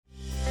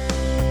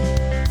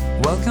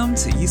Welcome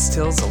to East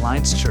Hills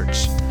Alliance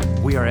Church.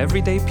 We are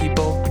everyday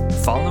people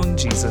following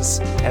Jesus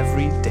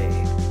every day.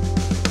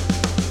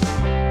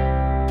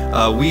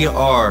 We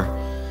are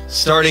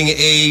starting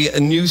a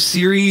new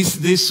series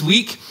this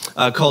week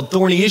called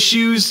Thorny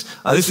Issues.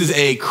 This is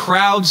a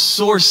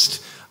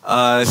crowdsourced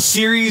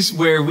series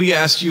where we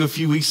asked you a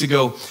few weeks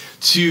ago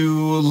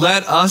to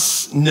let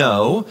us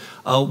know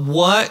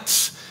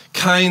what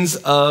kinds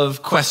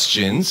of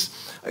questions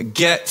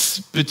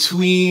get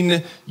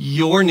between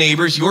your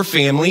neighbors, your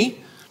family,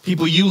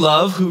 people you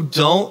love who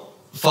don't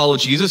follow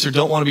Jesus or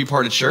don't want to be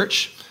part of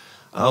church.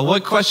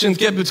 What questions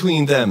get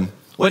between them?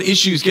 What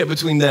issues get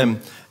between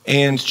them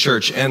and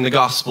church and the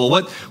gospel?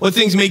 What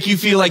things make you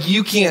feel like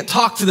you can't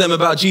talk to them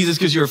about Jesus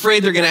because you're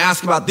afraid they're going to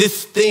ask about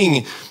this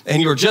thing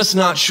and you're just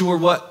not sure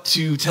what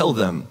to tell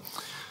them?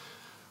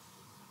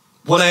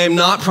 What I am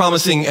not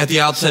promising at the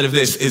outset of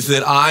this is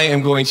that I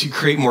am going to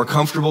create more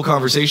comfortable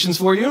conversations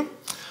for you.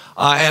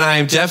 And I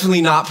am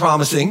definitely not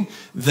promising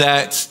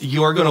that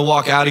you're going to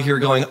walk out of here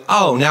going,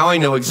 oh, now I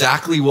know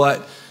exactly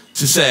what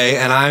to say,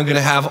 and I'm going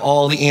to have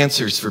all the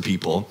answers for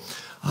people.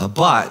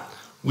 But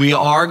we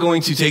are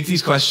going to take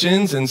these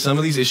questions and some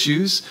of these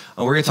issues,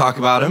 and we're going to talk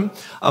about them.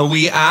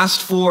 We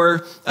asked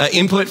for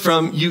input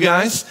from you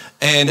guys,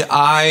 and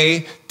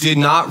I did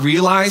not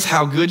realize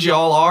how good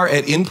y'all are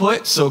at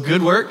input, so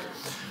good work.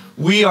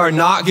 We are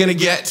not going to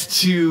get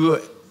to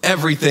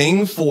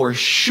everything for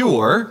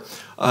sure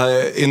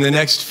in the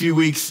next few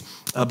weeks,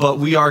 but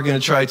we are going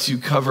to try to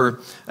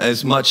cover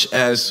as much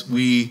as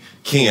we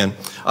can.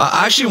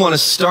 I actually want to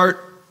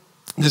start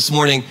this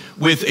morning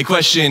with a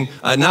question,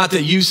 not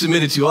that you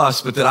submitted to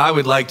us, but that I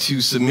would like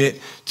to submit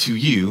to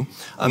you.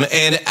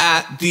 And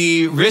at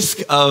the risk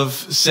of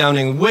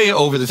sounding way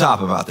over the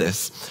top about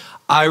this,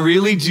 I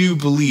really do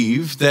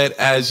believe that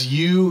as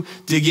you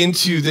dig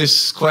into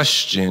this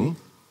question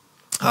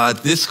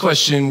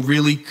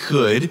really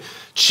could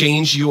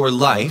change your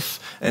life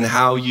and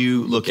how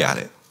you look at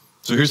it.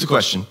 So here's the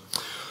question.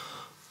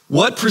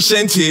 What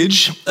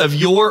percentage of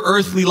your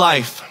earthly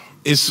life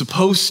is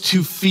supposed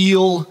to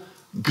feel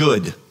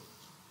good?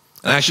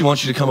 And I actually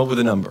want you to come up with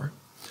a number.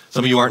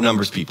 Some of you aren't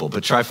numbers people,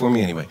 but try for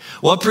me anyway.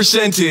 What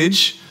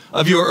percentage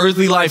of your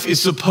earthly life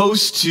is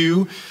supposed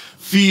to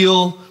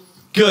feel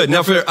good?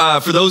 Now,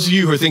 for those of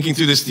you who are thinking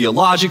through this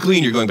theologically,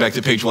 and you're going back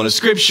to page 1 of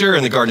Scripture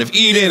and the Garden of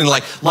Eden, and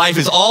like life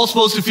is all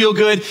supposed to feel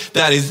good,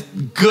 that is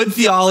good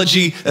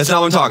theology. That's not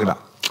what I'm talking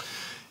about.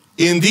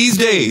 In these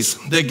days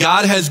that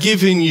God has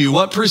given you,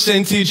 what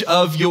percentage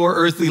of your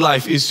earthly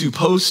life is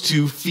supposed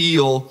to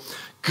feel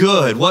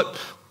good?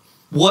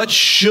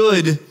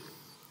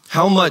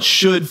 How much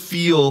should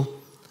feel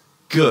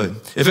good?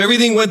 If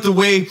everything went the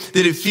way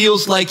that it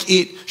feels like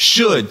it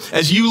should,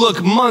 as you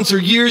look months or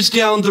years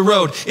down the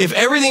road, if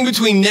everything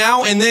between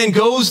now and then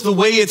goes the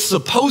way it's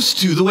supposed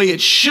to, the way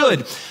it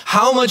should,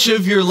 how much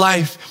of your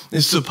life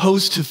is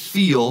supposed to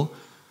feel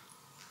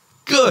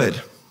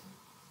good?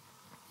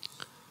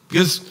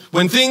 Because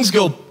when things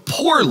go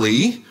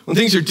poorly, when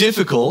things are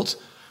difficult,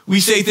 we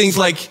say things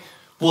like,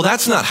 well,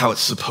 that's not how it's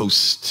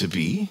supposed to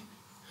be.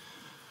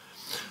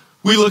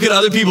 We look at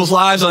other people's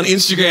lives on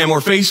Instagram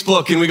or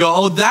Facebook and we go,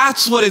 oh,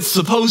 that's what it's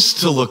supposed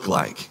to look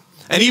like.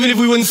 And even if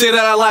we wouldn't say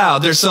that out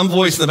loud, there's some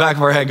voice in the back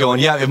of our head going,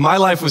 yeah, if my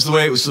life was the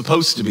way it was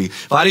supposed to be,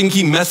 if I didn't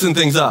keep messing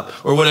things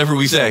up or whatever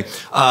we say,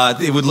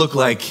 it would look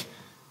like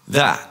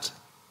that.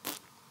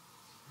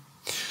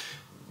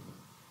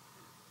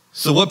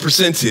 So what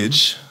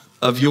percentage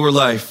of your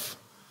life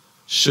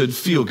should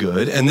feel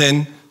good? And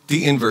then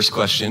the inverse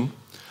question.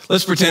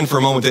 Let's pretend for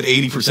a moment that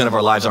 80% of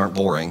our lives aren't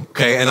boring,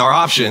 okay? And our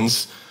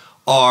options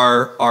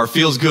are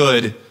feels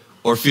good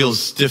or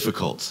feels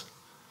difficult.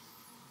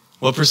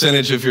 What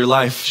percentage of your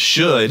life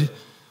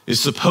is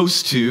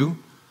supposed to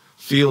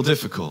feel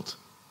difficult?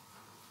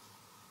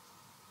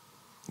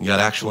 You got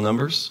actual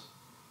numbers?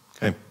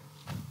 Okay,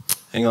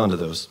 hang on to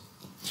those.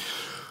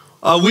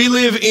 We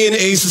live in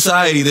a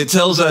society that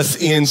tells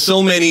us in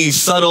so many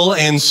subtle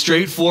and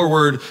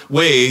straightforward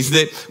ways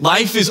that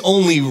life is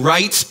only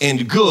right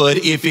and good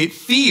if it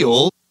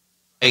feels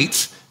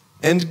right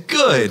and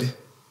good.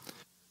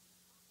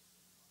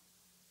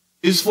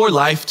 Is for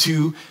life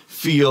to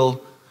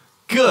feel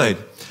good.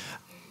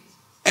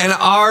 And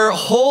our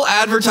whole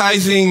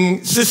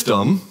advertising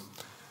system,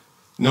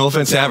 no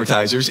offense to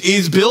advertisers,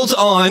 is built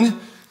on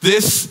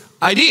this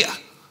idea,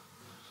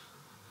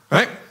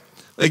 right?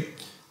 Like,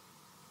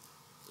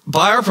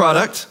 buy our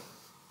product,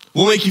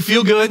 we'll make you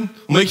feel good,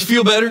 we'll make you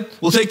feel better,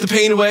 we'll take the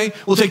pain away,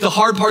 we'll take the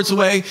hard parts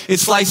away, it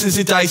slices,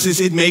 it dices,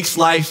 it makes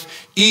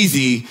life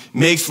easy,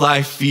 makes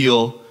life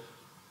feel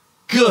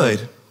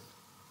good.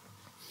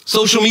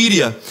 Social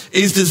media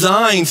is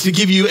designed to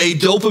give you a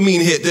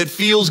dopamine hit that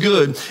feels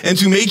good and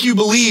to make you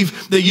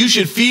believe that you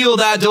should feel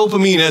that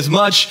dopamine as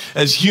much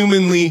as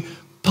humanly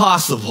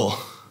possible.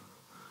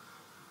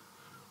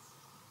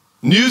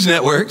 News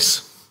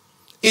networks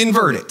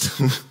invert it,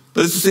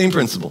 but it's the same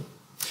principle.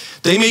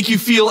 They make you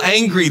feel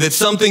angry that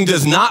something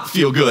does not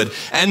feel good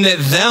and that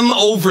them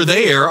over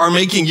there are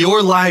making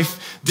your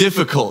life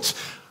difficult,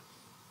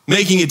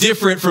 making it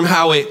different from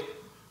how it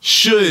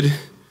should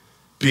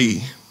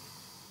be.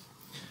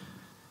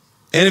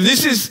 And if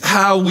this is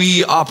how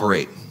we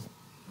operate,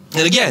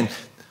 and again,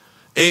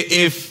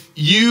 if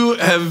you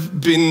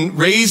have been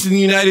raised in the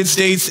United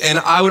States, and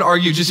I would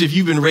argue just if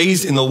you've been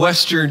raised in the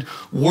Western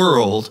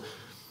world,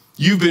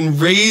 you've been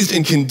raised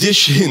and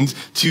conditioned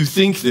to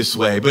think this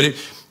way. But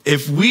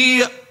if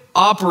we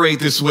operate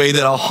this way,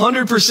 that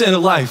 100%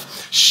 of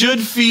life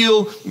should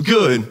feel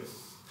good,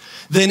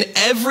 then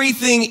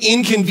everything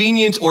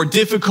inconvenient or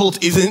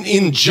difficult is an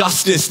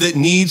injustice that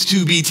needs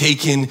to be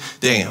taken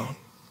down.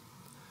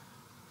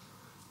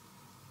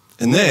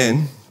 And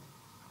then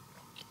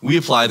we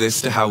apply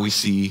this to how we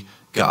see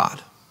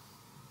God.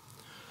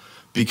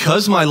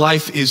 Because my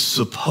life is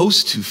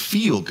supposed to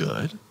feel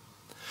good,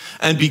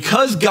 and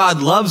because God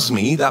loves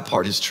me, that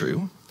part is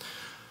true,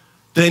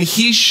 then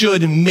he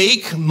should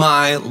make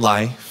my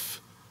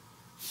life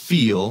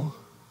feel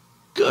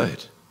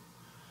good.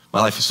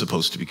 My life is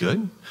supposed to be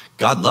good.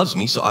 God loves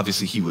me, so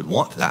obviously he would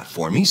want that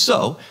for me.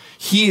 So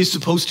he is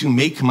supposed to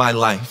make my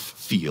life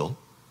feel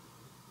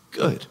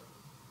good.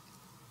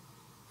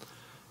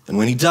 And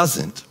when he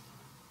doesn't,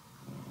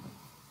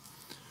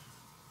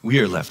 we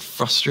are left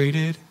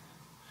frustrated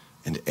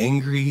and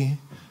angry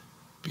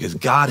because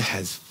God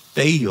has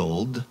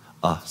failed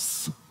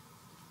us.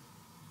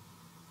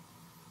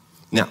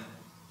 Now,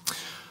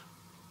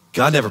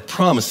 God never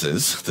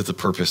promises that the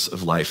purpose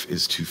of life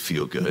is to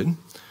feel good,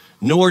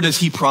 nor does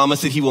he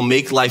promise that he will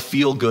make life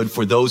feel good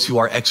for those who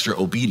are extra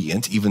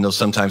obedient, even though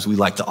sometimes we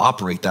like to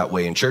operate that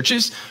way in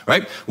churches,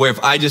 right? Where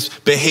if I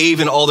just behave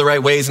in all the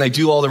right ways and I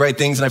do all the right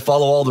things and I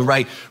follow all the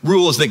right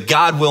rules, that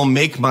God will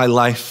make my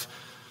life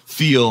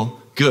feel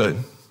good.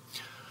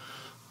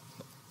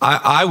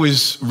 I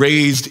was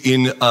raised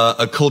in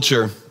a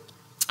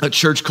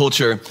church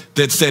culture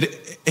that said,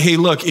 hey,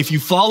 look, if you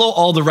follow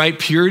all the right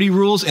purity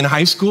rules in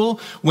high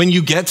school, when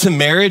you get to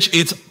marriage,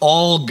 it's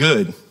all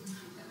good.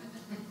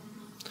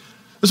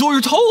 That's what we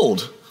were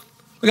told.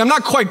 Like, I'm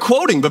not quite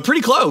quoting, but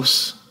pretty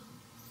close.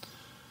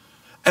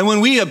 And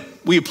when we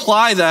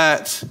apply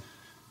that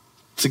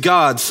to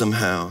God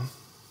somehow,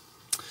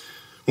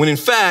 when in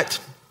fact,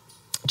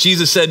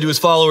 Jesus said to his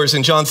followers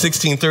in John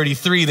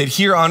 16:33 that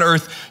here on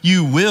earth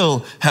you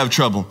will have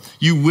trouble.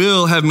 You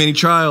will have many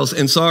trials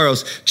and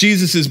sorrows.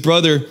 Jesus'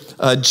 brother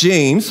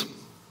James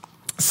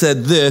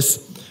said this.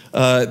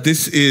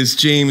 This is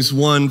James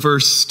 1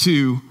 verse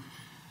 2.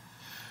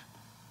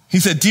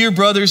 He said, "Dear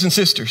brothers and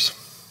sisters,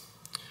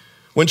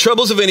 when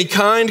troubles of any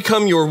kind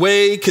come your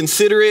way,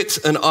 consider it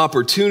an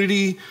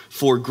opportunity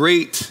for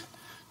great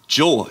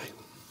joy."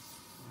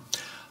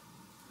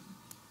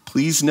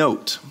 Please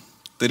note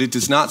that it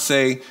does not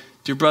say,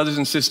 "Dear brothers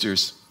and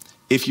sisters,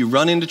 if you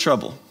run into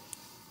trouble."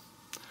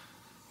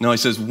 No, it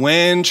says,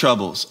 when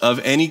troubles of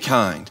any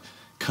kind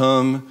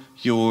come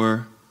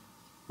your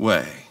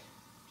way.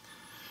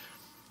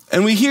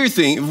 And we hear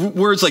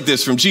words like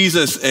this from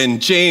Jesus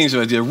and James,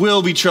 there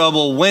will be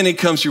trouble when it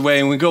comes your way.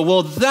 And we go,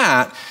 well,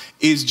 that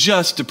is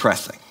just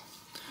depressing.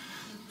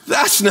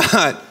 That's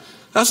not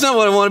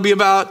what I want to be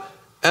about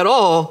at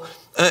all.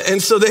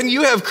 And so then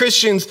you have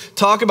Christians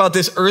talk about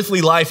this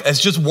earthly life as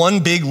just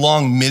one big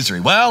long misery.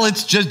 Well,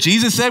 it's just,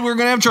 Jesus said we're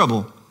going to have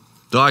trouble.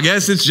 So I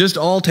guess it's just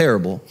all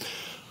terrible.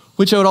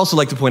 Which I would also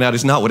like to point out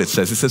is not what it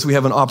says. It says we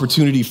have an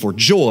opportunity for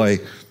joy.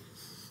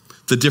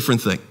 It's a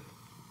different thing.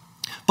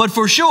 But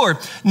for sure,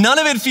 none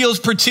of it feels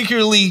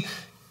particularly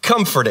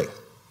comforting,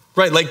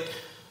 right? Like,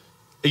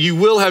 you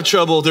will have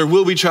trouble, there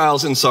will be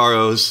trials and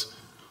sorrows.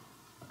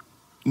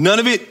 None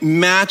of it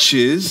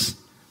matches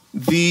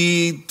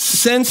the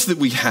sense that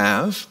we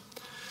have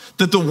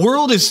that the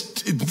world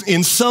is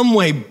in some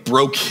way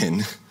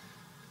broken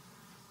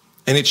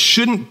and it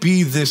shouldn't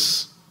be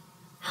this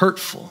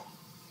hurtful.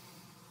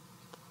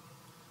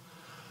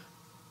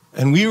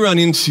 And we run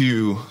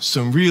into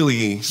some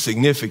really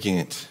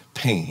significant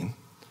pain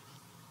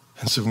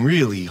and some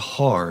really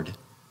hard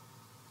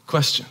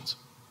questions.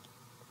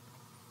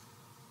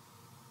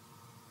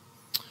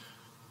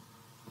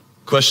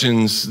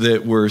 Questions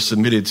that were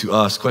submitted to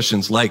us,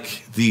 questions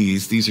like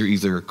these are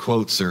either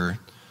quotes or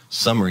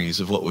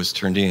summaries of what was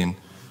turned in.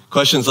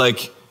 Questions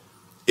like,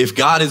 if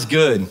God is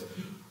good,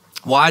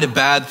 why do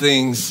bad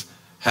things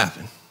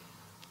happen?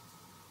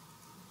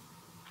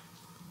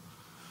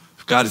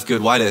 If God is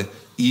good, why do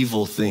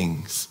evil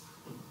things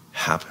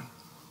happen?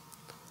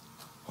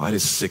 Why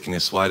does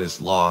sickness, why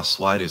does loss,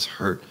 why does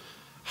hurt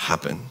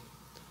happen?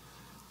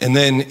 And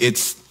then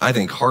it's, I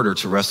think, harder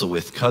to wrestle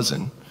with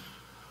cousin.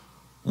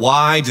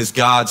 Why does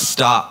God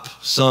stop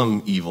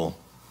some evil,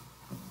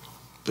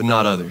 but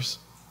not others?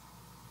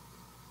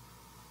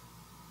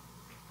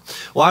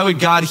 Why would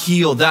God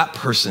heal that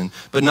person,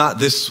 but not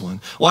this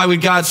one? Why would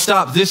God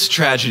stop this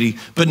tragedy,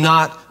 but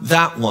not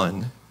that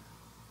one?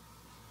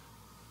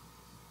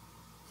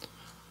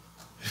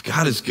 If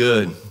God is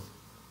good,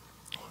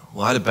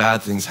 why do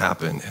bad things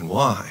happen, and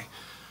why?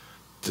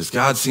 Does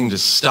God seem to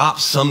stop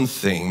some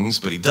things,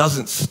 but he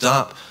doesn't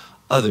stop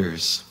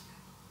others?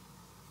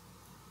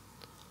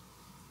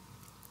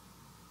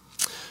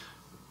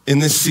 In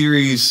this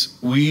series,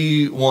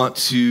 we want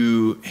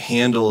to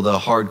handle the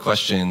hard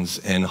questions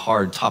and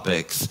hard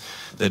topics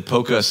that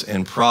poke us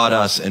and prod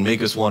us and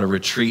make us want to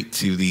retreat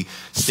to the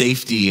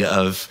safety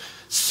of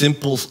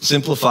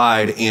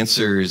simplified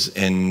answers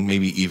and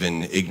maybe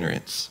even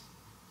ignorance.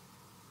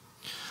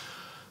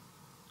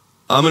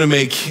 I'm going to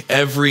make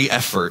every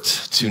effort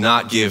to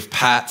not give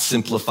pat,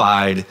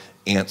 simplified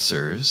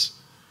answers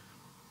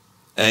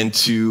and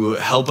to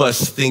help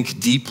us think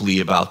deeply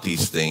about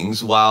these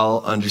things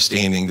while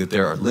understanding that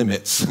there are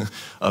limits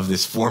of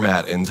this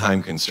format and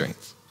time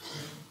constraints.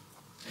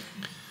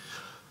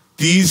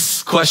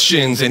 These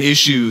questions and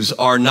issues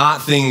are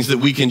not things that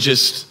we can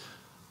just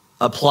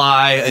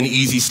apply an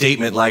easy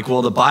statement like,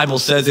 well, the Bible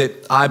says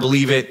it, I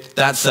believe it,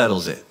 that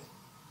settles it.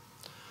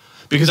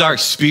 Because our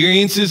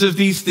experiences of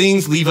these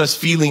things leave us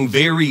feeling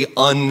very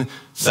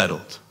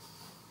unsettled.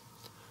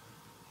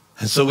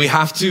 And so we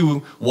have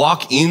to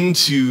walk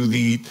into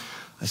the,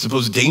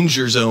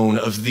 danger zone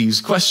of these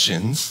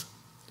questions,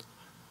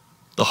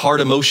 the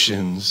hard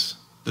emotions,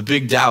 the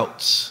big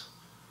doubts,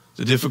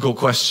 the difficult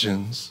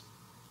questions.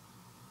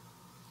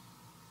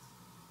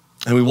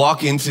 And we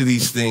walk into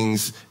these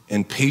things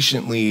and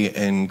patiently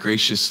and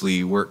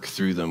graciously work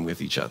through them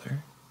with each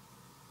other.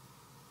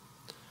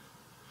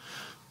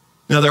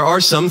 Now, there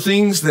are some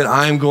things that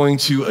I'm going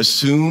to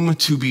assume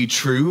to be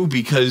true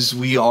because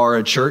we are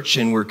a church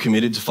and we're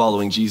committed to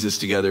following Jesus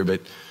together, but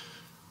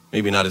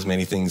maybe not as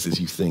many things as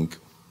you think.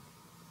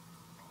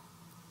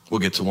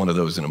 We'll get to one of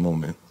those in a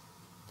moment.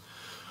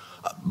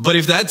 But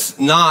if that's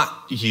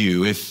not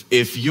you,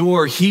 if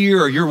you're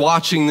here or you're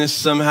watching this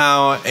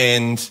somehow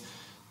and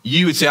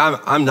you would say,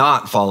 I'm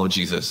not following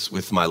Jesus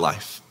with my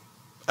life,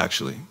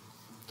 actually.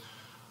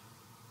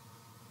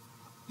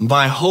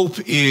 My hope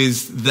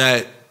is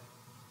that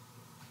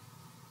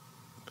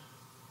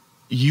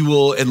you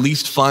will at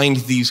least find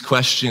these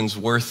questions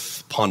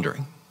worth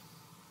pondering.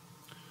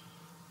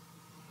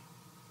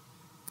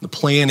 The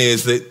plan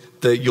is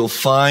that you'll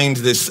find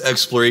this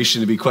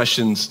exploration to be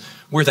questions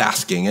worth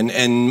asking.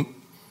 And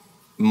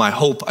my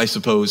hope, I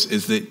suppose,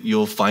 is that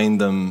you'll find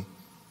them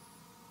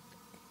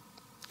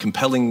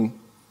compelling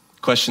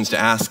questions to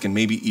ask and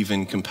maybe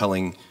even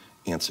compelling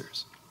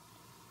answers.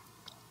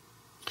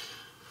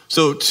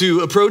 So to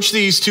approach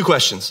these two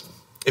questions,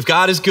 if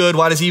God is good,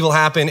 why does evil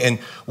happen? And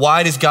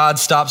why does God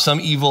stop some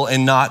evil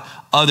and not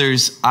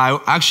others? I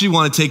actually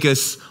want to take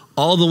us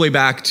all the way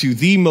back to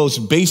the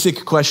most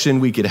basic question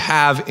we could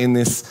have in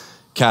this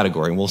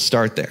category. And we'll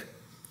start there.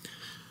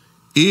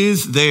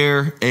 Is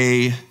there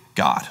a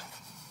God?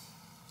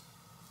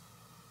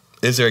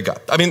 Is there a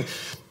God? I mean,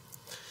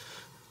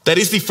 that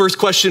is the first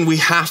question we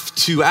have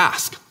to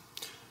ask.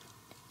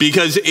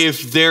 Because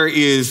if there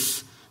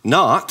is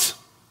not,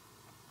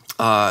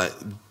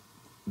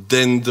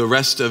 then the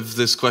rest of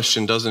this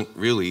question doesn't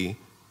really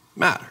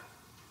matter.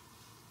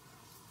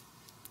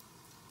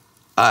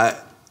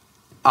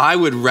 I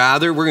would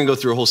rather, we're going to go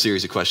through a whole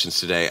series of questions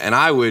today, and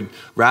I would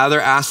rather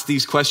ask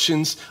these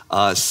questions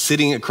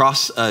sitting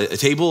across a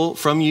table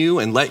from you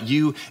and let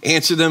you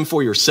answer them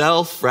for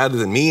yourself rather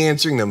than me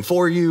answering them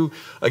for you.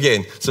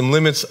 Again, some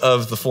limits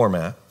of the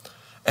format.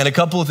 And a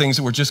couple of things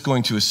that we're just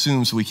going to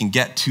assume so we can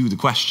get to the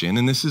question,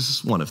 and this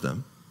is one of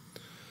them.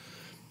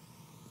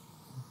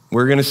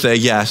 We're going to say,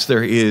 yes,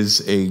 there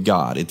is a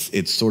God.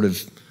 It's sort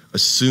of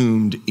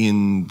assumed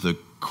in the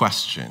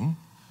question.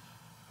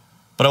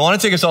 But I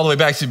want to take us all the way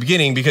back to the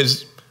beginning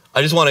because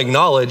I just want to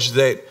acknowledge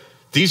that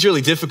these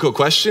really difficult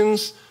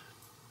questions,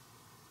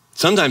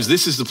 sometimes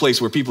this is the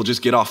place where people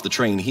just get off the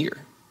train here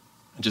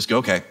and just go,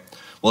 okay,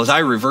 well, as I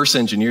reverse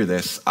engineer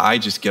this, I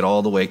just get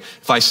all the way.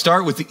 If I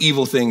start with the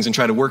evil things and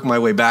try to work my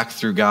way back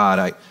through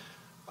God,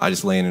 I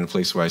just land in a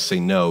place where I say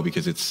no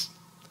because it's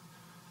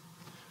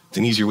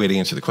an easier way to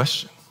answer the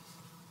question.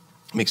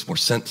 It makes more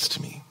sense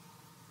to me.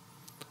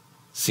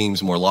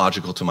 Seems more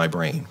logical to my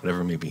brain,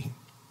 whatever it may be.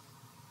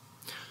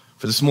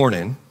 For this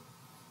morning,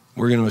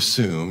 we're going to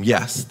assume,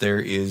 yes, there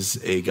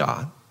is a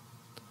God.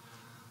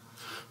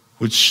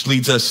 Which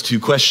leads us to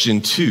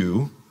question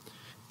 2.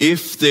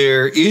 If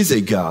there is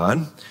a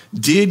God,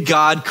 did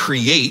God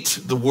create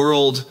the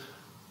world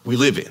we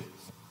live in?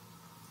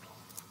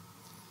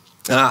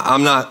 And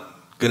I'm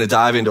not going to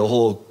dive into a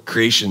whole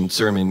creation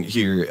sermon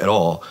here at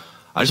all.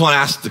 I just want to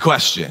ask the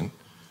question.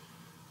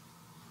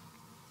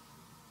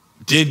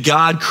 Did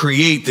God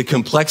create the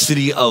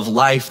complexity of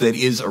life that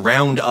is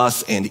around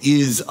us and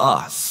is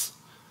us?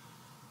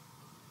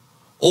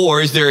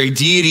 Or is there a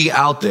deity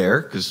out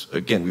there, because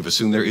again, we've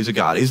assumed there is a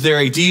God. Is there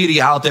a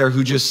deity out there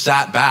who just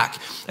sat back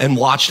and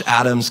watched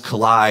atoms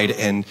collide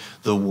and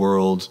the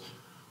world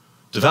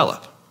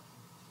develop?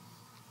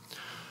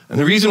 And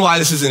the reason why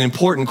this is an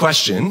important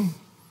question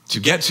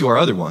to get to our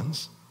other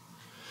ones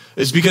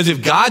is because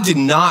if God did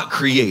not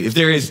create, if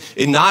there is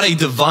not a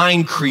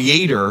divine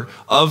creator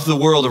of the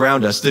world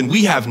around us, then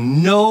we have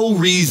no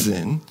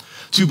reason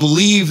to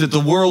believe that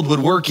the world would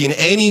work in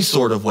any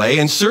sort of way,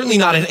 and certainly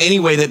not in any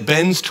way that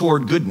bends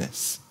toward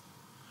goodness.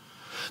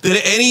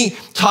 That any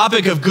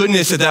topic of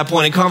goodness at that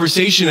point, a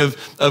conversation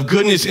of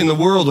goodness in the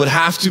world would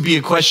have to be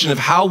a question of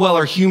how well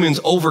are humans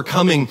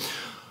overcoming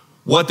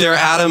what their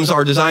atoms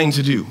are designed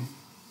to do.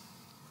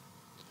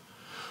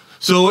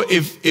 So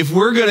if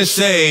we're going to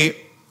say,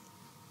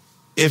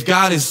 if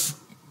God is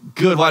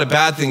good, why do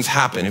bad things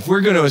happen? If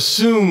we're going to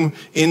assume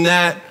in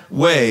that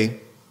way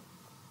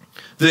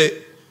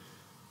that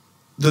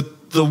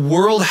the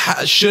world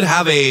should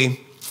have a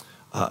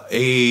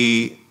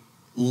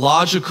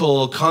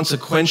logical,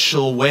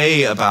 consequential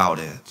way about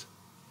it,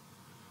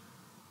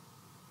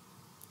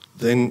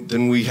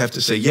 then we have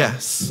to say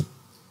yes.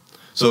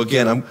 So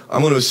again, I'm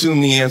going to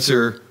assume the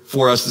answer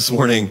for us this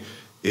morning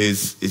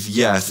is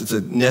yes. It's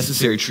a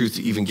necessary truth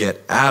to even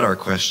get at our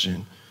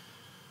question.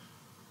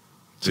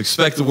 To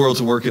expect the world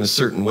to work in a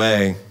certain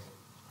way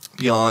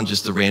beyond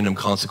just the random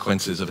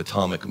consequences of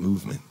atomic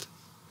movement.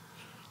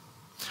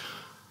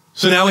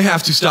 So now we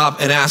have to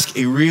stop and ask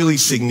a really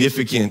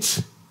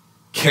significant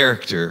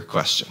character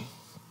question.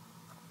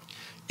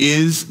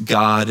 Is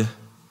God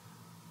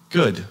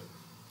good?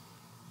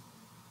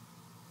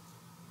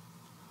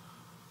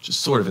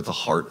 Just sort of at the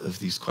heart of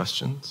these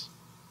questions.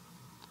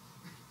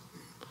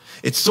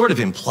 It's sort of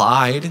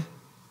implied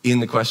in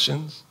the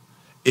questions.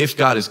 If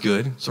God is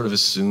good, sort of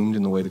assumed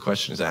in the way the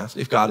question is asked.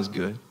 If God is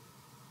good.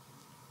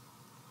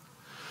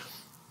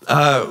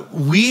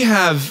 We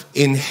have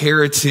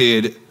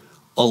inherited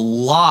a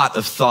lot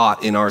of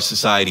thought in our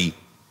society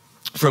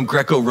from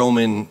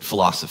Greco-Roman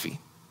philosophy.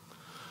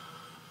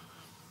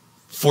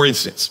 For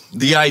instance,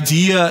 the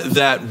idea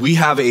that we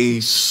have a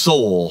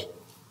soul,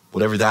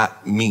 whatever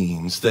that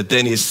means, that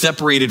then is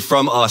separated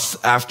from us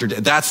after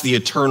death. That's the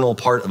eternal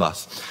part of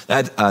us.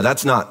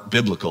 That's not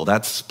biblical.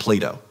 That's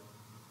Plato.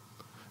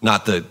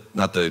 Not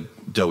the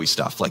doughy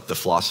stuff, like the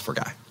philosopher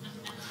guy.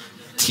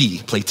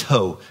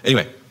 Plato.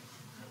 Anyway,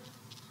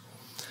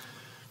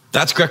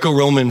 that's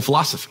Greco-Roman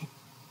philosophy.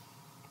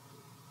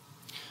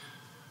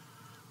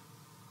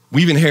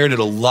 We've inherited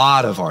a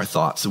lot of our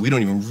thoughts that we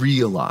don't even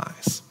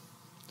realize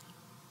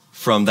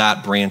from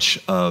that branch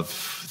of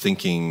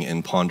thinking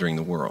and pondering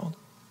the world.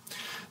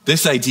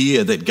 This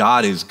idea that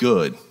God is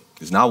good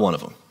is not one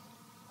of them.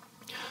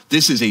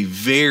 This is a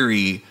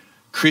very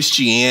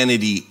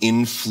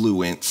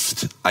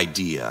Christianity-influenced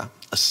idea,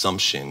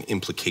 assumption,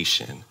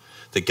 implication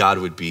that God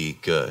would be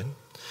good.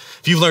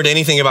 If you've learned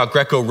anything about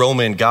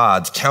Greco-Roman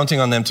gods, counting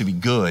on them to be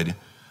good,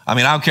 I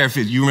don't care if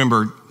you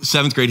remember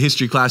 7th grade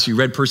history class, you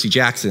read Percy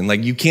Jackson,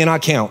 you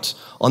cannot count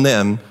on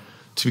them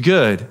to be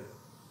good.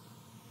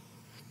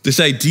 This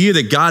idea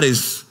that God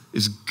is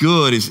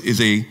good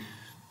is a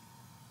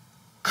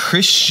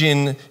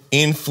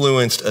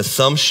Christian-influenced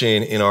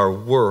assumption in our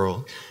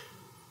world.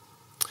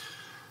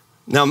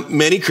 Now,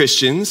 many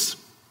Christians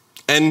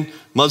and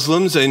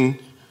Muslims and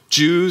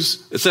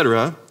Jews,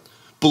 etc.,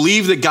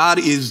 believe that God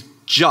is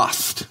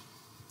just,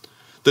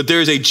 that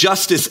there is a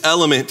justice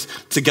element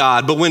to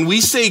God. But when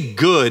we say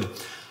good,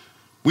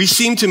 we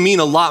seem to mean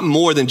a lot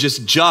more than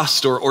just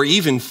just or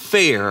even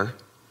fair.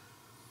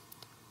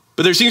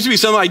 But there seems to be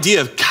some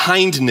idea of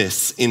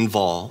kindness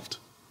involved.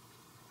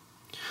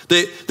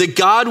 That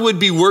God would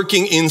be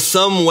working in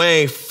some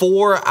way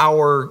for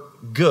our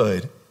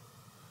good.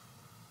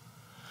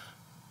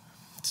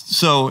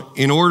 So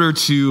in order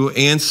to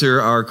answer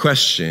our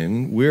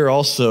question, we're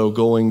also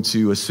going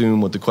to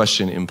assume what the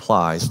question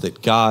implies,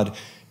 that God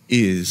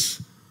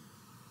is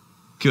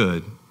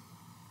good.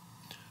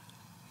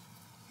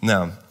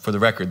 Now, for the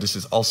record, this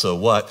is also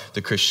what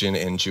the Christian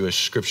and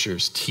Jewish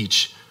scriptures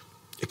teach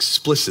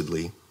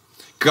explicitly.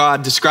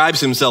 God describes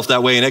himself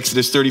that way in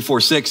Exodus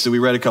 34:6 that we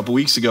read a couple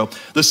weeks ago.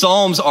 The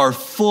Psalms are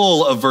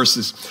full of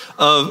verses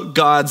of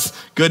God's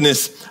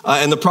goodness.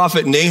 And the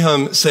prophet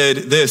Nahum said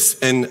this,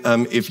 and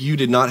if you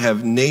did not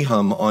have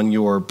Nahum on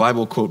your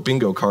Bible quote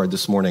bingo card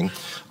this morning,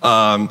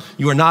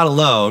 you are not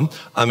alone.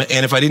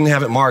 And if I didn't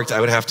have it marked,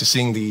 I would have to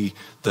sing the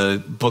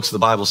books of the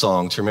Bible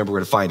song to remember where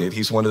to find it.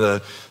 He's one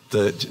of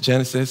the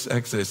Genesis,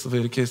 Exodus,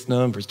 Leviticus,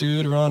 Numbers,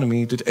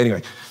 Deuteronomy.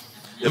 Anyway,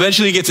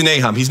 eventually you get to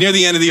Nahum. He's near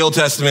the end of the Old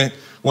Testament,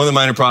 one of the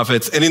minor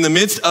prophets. And in the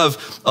midst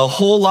of a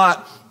whole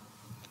lot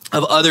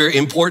of other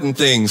important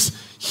things,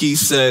 he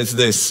says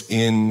this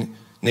in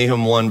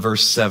Nahum 1,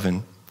 verse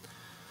 7.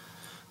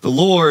 The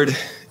Lord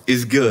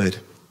is good,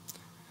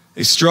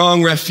 a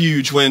strong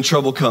refuge when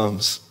trouble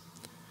comes.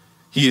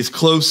 He is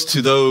close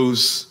to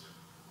those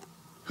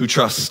who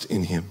trust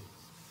in him.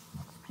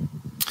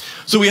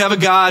 So we have a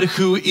God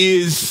who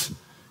is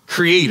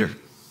creator.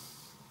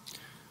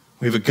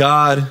 We have a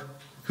God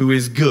who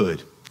is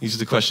good. These are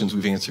the questions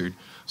we've answered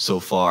so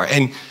far.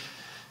 And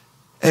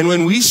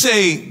when we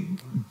say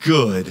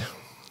good,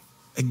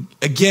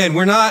 again,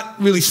 we're not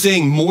really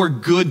saying more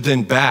good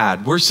than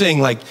bad. We're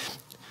saying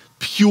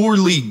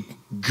purely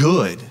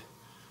good.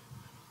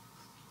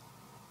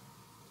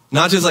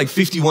 Not just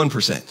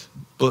 51%,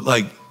 but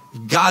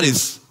God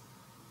is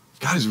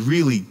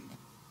really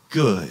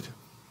good.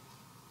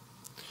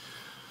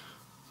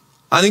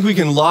 I think we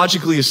can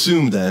logically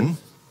assume then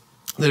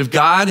that if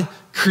God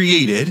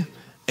created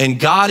and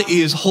God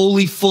is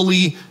wholly,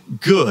 fully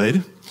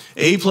good,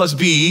 A plus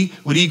B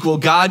would equal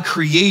God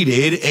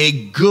created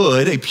a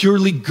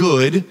purely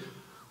good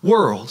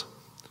world.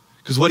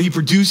 Because what he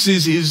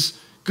produces is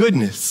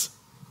goodness.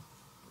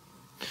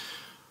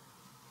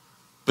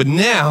 But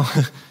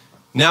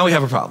now we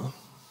have a problem.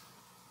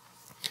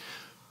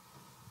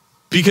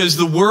 Because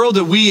the world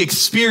that we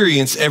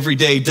experience every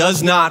day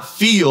does not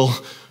feel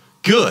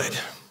good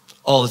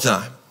all the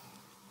time.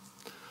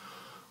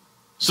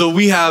 So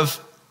we have,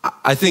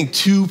 I think,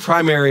 two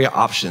primary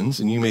options,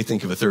 and you may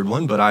think of a third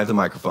one, but I have the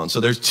microphone. So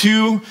there's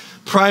two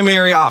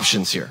primary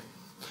options here.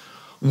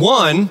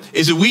 One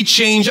is that we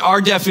change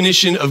our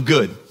definition of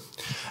good.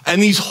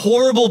 And these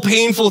horrible,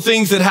 painful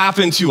things that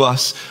happen to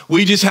us,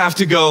 we just have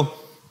to go,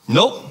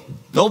 nope,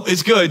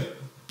 it's good.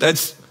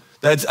 That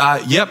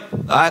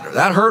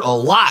hurt a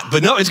lot,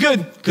 but no, it's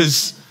good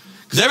because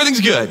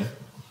everything's good.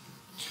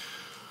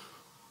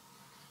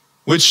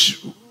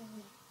 Which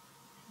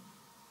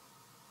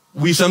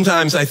we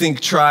sometimes, I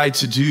think, try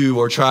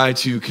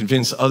to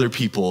convince other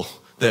people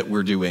that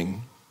we're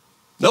doing.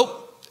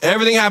 Nope,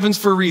 everything happens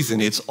for a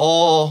reason. It's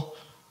all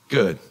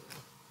good.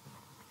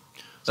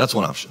 That's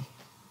one option.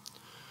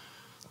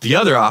 The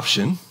other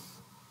option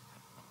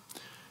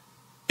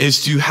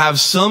is to have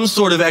some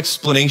sort of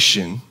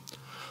explanation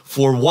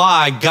for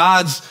why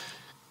God's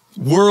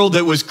world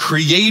that was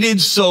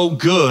created so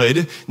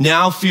good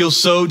now feels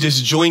so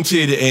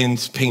disjointed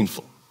and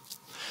painful.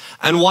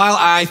 And while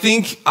I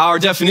think our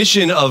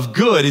definition of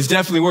good is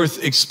definitely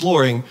worth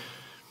exploring,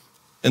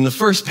 in the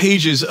first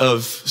pages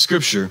of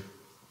Scripture,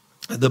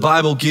 the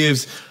Bible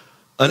gives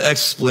an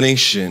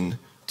explanation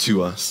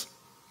to us.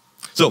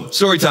 So,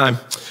 story time.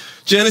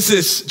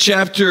 Genesis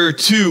chapter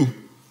 2.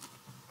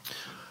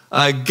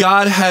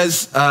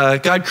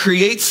 God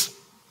creates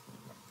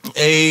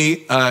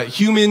a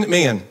human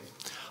man,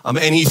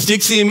 and he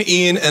sticks him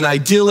in an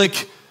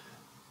idyllic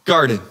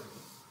garden.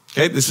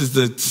 Okay, this is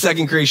the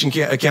second creation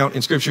account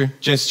in Scripture,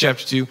 Genesis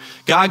chapter 2.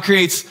 God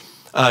creates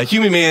a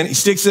human man, he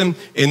sticks him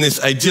in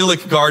this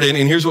idyllic garden,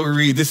 and here's what we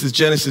read. This is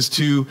Genesis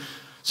 2,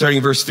 starting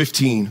in verse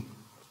 15.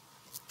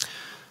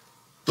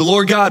 The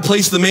Lord God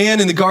placed the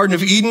man in the Garden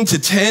of Eden to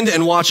tend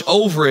and watch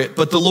over it,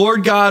 but the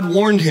Lord God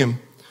warned him,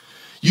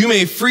 "You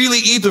may freely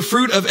eat the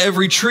fruit of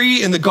every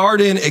tree in the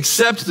garden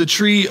except the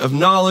tree of the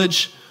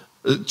knowledge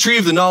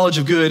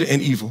of good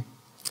and evil.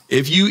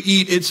 If you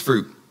eat its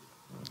fruit,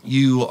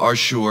 you are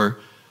sure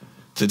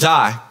to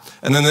die."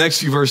 And then the next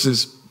few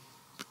verses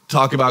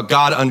talk about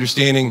God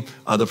understanding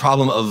the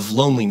problem of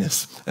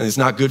loneliness. And it's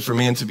not good for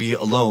man to be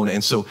alone.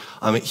 And so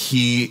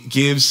he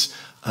gives...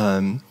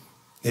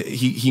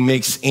 He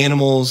makes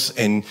animals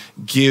and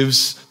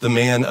gives the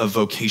man a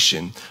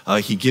vocation.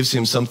 He gives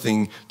him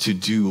something to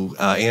do,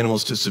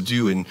 animals to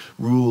subdue and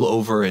rule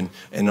over and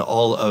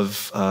all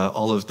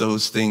of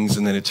those things.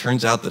 And then it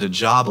turns out that a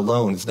job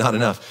alone is not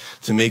enough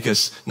to make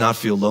us not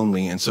feel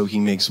lonely. And so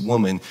he makes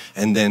woman.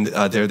 And then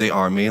there they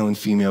are, male and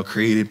female,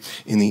 created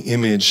in the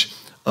image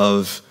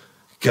of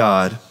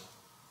God.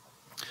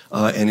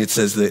 And it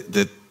says that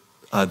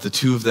the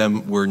two of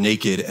them were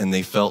naked and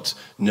they felt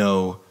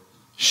no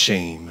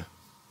shame.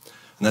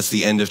 And that's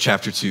the end of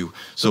chapter 2.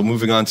 So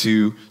moving on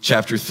to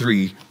chapter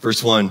 3,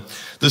 verse 1.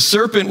 The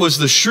serpent was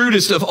the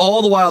shrewdest of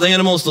all the wild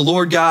animals the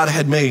Lord God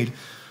had made.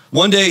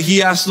 One day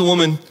he asked the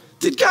woman,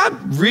 "Did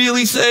God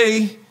really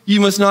say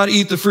you must not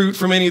eat the fruit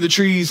from any of the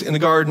trees in the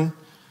garden?"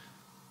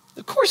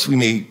 "Of course we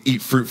may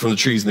eat fruit from the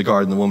trees in the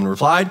garden," the woman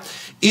replied.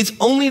 "It's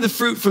only the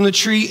fruit from the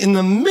tree in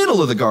the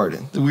middle of the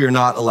garden that we are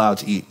not allowed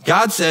to eat.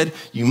 God said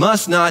you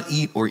must not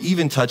eat or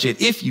even touch it.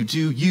 If you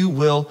do, you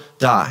will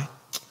die."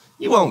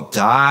 "You won't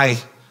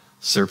die,"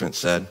 serpent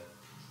said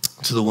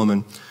to the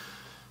woman.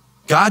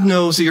 "God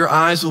knows that your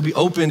eyes will be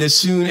opened as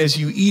soon as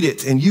you eat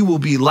it, and you will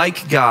be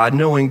like God,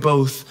 knowing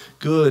both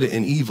good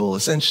and evil,"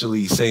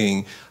 essentially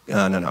saying,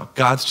 no,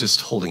 God's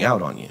just holding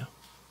out on you.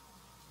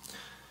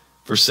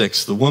 Verse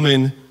 6, the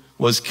woman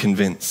was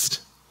convinced.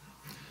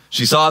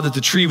 She saw that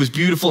the tree was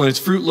beautiful and its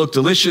fruit looked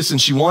delicious, and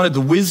she wanted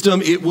the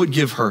wisdom it would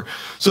give her.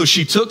 So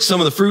she took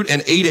some of the fruit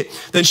and ate it.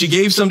 Then she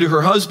gave some to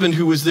her husband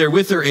who was there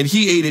with her, and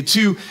he ate it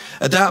too.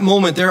 At that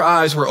moment, their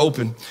eyes were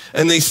open,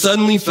 and they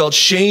suddenly felt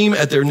shame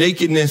at their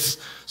nakedness.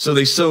 So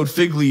they sewed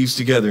fig leaves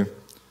together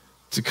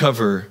to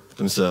cover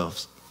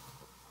themselves.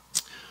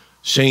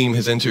 Shame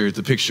has entered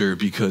the picture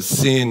because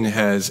sin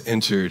has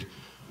entered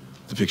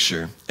the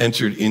picture,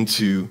 entered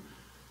into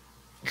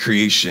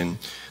creation.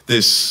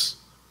 This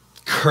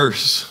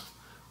curse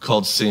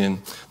called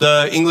sin.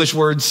 The English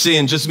word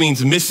sin just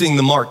means missing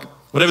the mark.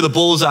 Whatever the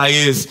bullseye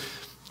is,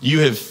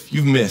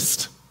 you've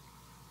missed.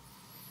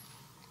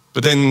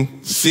 But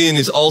then sin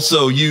is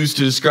also used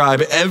to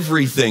describe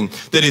everything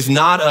that is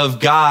not of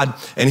God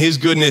and his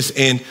goodness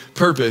and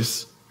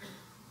purpose.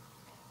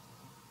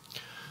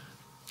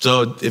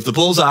 So if the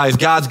bullseye is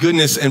God's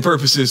goodness and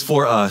purposes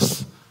for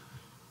us,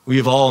 we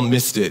have all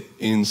missed it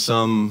in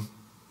some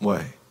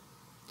way.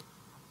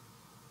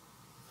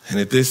 And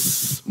at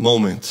this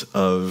moment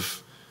of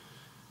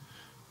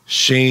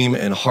shame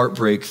and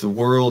heartbreak, the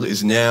world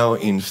is now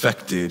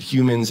infected,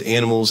 humans,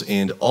 animals,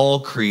 and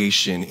all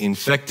creation,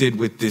 infected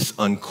with this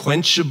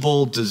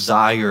unquenchable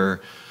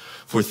desire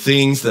for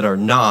things that are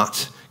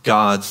not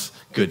God's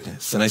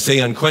goodness. And I say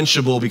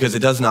unquenchable because it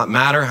does not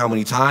matter how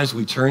many times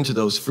we turn to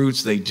those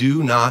fruits, they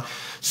do not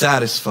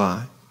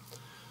satisfy.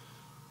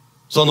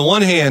 So on the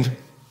one hand,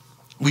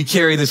 we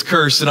carry this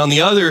curse. And on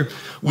the other,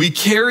 we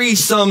carry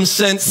some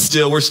sense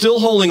still. We're still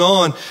holding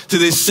on to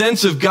this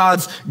sense of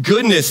God's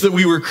goodness that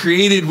we were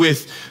created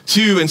with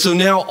too. And so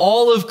now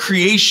all of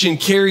creation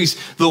carries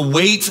the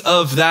weight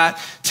of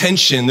that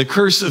tension, the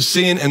curse of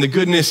sin and the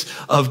goodness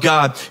of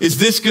God. Is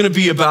this going to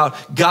be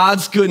about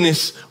God's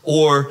goodness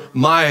or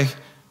my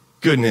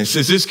goodness?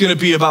 Is this going to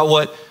be about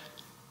what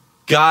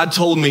God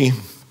told me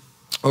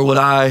or what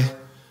I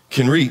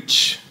can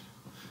reach?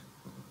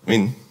 I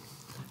mean,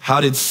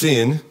 how did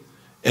sin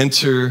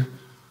enter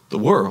the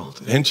world?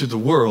 It entered the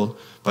world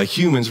by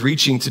humans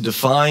reaching to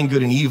define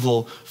good and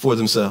evil for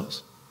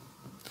themselves.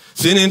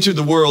 Sin entered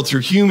the world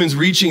through humans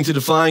reaching to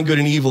define good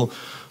and evil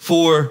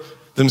for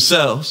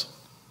themselves.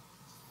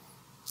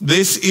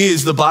 This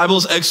is the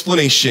Bible's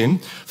explanation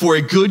for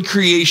a good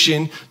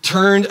creation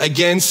turned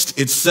against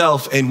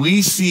itself, and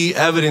we see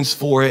evidence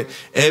for it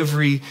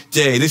every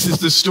day. This is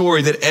the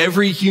story that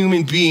every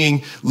human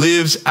being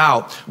lives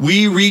out.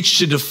 We reach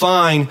to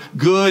define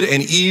good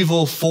and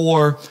evil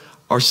for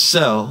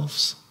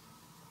ourselves.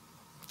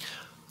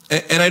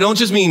 And I don't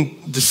just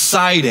mean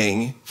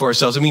deciding for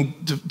ourselves, I mean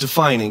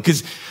defining,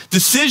 because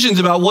decisions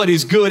about what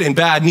is good and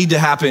bad need to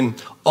happen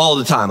all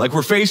the time. Like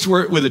we're faced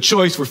with a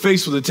choice, we're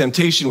faced with a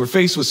temptation, we're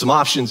faced with some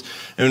options,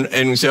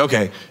 and we say,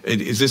 okay,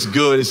 is this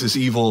good, is this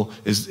evil,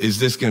 is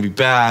this gonna be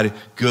bad,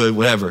 good,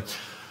 whatever.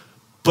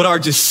 But our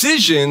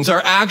decisions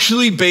are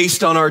actually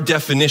based on our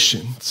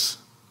definitions.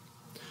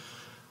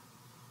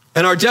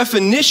 And our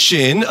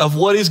definition of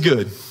what is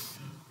good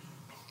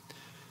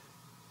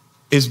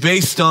is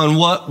based on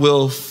what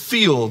will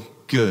feel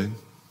good,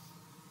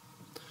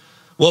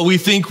 what we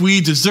think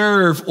we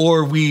deserve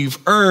or we've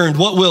earned,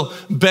 what will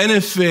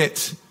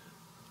benefit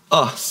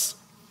us.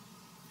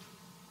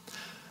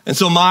 And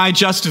so my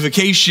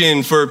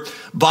justification for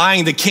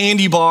buying the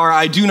candy bar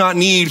I do not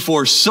need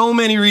for so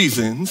many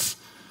reasons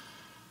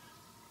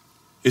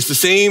is the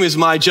same as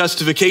my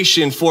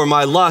justification for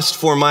my lust,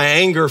 for my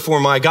anger,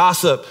 for my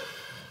gossip.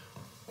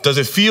 Does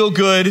it feel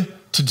good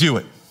to do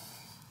it?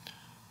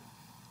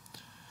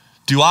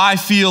 Do I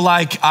feel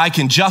like I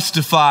can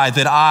justify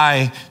that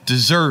I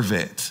deserve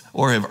it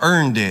or have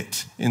earned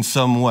it in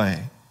some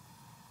way?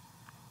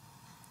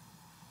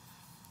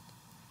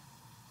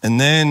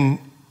 And then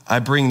I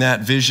bring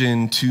that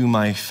vision to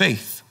my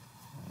faith.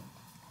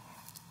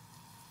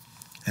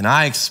 And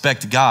I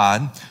expect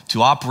God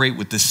to operate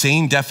with the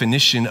same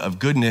definition of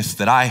goodness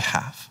that I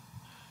have.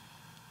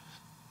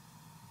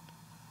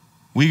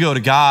 We go to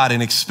God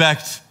and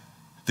expect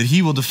that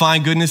he will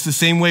define goodness the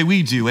same way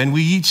we do. And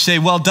we each say,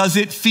 well, does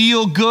it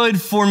feel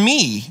good for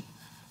me?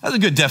 That's a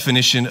good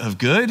definition of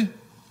good.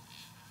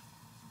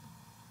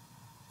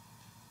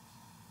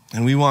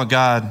 And we want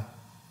God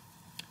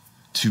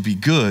to be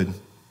good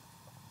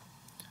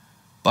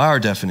by our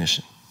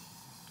definition.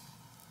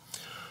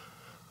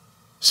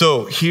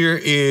 So here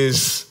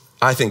is,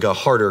 I think, a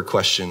harder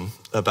question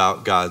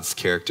about God's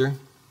character.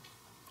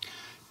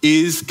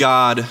 Is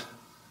God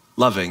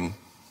loving?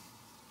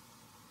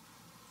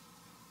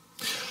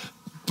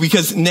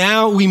 Because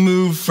now we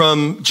move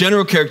from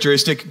general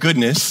characteristic,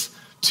 goodness,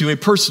 to a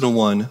personal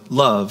one,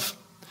 love.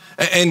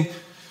 And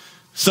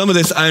some of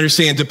this, I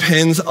understand,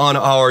 depends on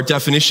our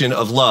definition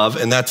of love,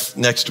 and that's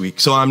next week.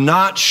 So I'm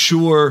not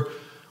sure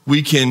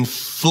we can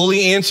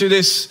fully answer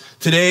this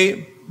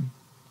today,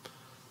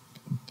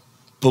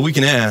 but we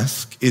can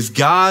ask, is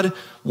God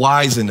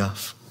wise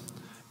enough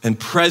and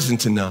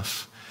present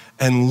enough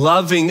and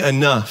loving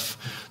enough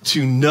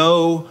to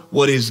know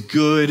what is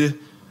good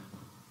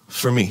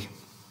for me?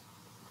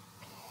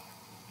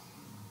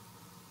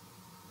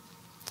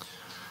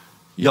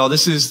 Y'all,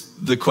 this is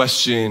the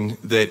question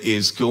that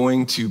is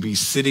going to be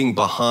sitting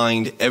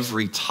behind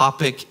every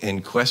topic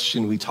and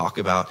question we talk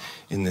about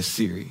in this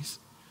series.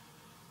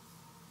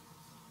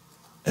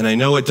 And I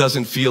know it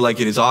doesn't feel like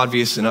it is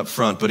obvious and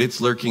upfront, but it's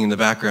lurking in the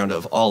background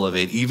of all of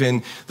it.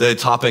 Even the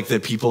topic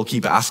that people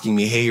keep asking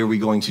me, hey, are we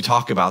going to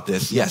talk about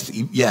this?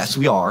 Yes,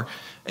 we are.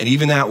 And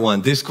even that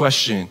one, this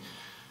question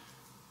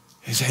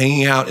is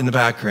hanging out in the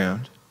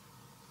background.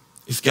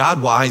 Is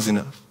God wise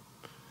enough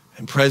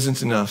and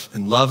present enough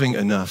and loving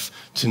enough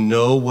to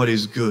know what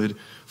is good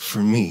for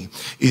me?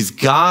 Is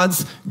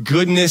God's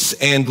goodness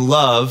and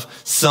love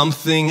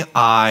something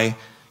I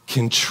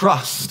can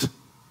trust?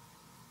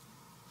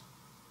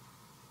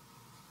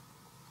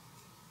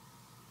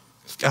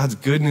 Is God's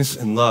goodness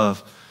and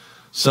love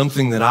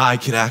something that I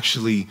could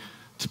actually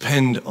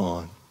depend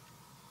on?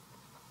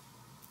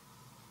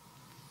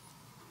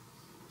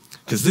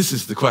 Because this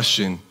is the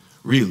question,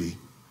 really,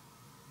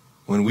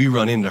 when we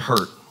run into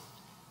hurt.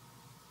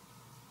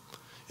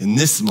 In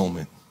this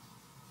moment,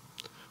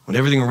 when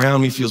everything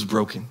around me feels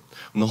broken,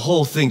 when the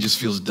whole thing just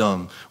feels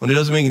dumb, when it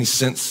doesn't make any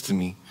sense to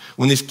me,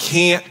 when this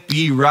can't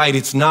be right,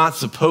 it's not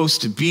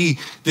supposed to be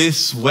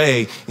this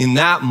way, in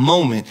that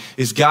moment,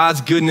 is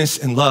God's goodness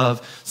and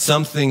love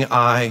something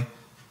I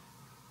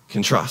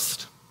can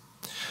trust?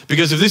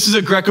 Because if this is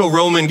a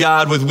Greco-Roman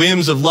God with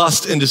whims of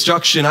lust and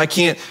destruction, I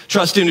can't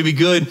trust him to be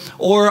good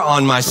or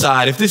on my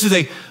side. If this is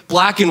a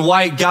black and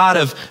white God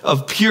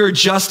of pure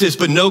justice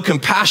but no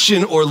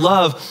compassion or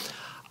love,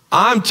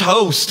 I'm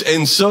toast,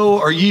 and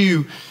so are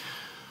you.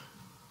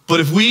 But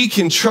if we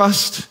can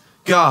trust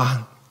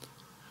God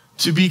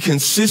to be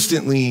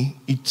consistently,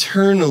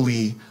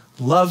 eternally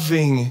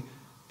loving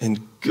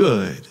and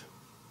good,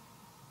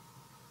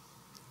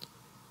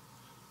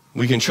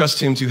 we can trust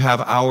him to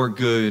have our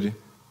good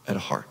at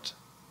heart.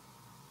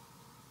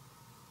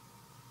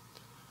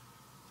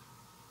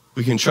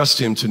 We can trust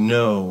him to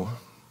know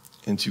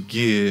and to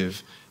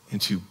give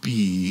and to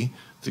be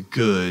the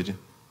good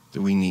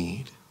that we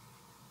need.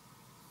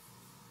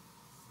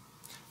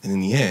 And in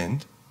the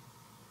end,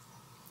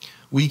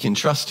 we can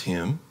trust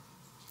him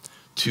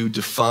to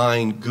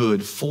define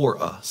good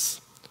for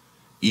us,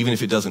 even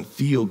if it doesn't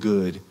feel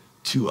good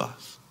to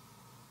us.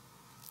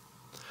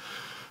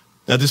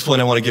 Now, at this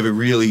point, I want to give a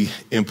really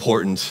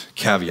important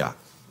caveat.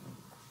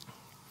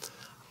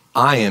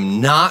 I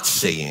am not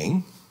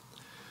saying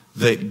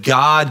that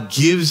God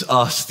gives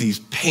us these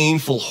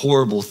painful,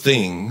 horrible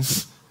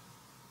things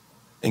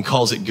and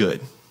calls it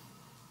good.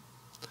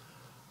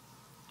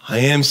 I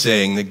am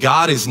saying that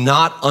God is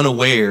not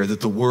unaware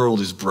that the world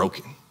is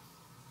broken.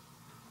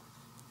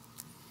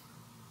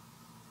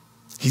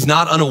 He's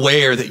not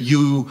unaware that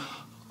you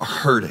are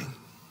hurting.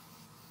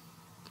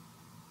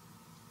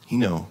 He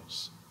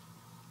knows.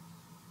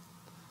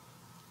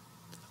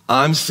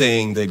 I'm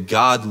saying that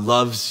God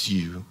loves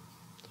you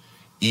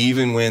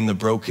even when the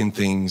broken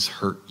things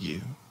hurt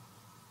you.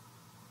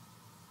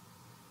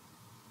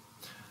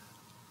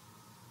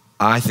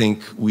 I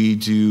think we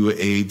do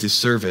a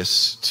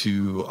disservice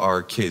to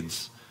our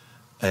kids.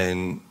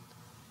 And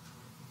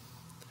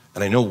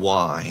I know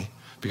why,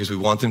 because we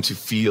want them to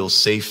feel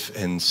safe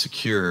and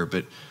secure,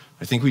 but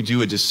I think we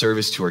do a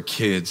disservice to our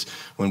kids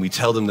when we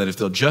tell them that if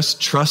they'll just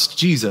trust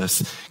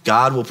Jesus,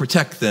 God will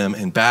protect them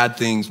and bad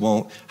things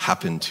won't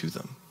happen to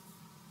them.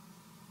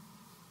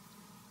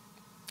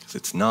 Because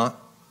it's not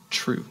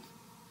true.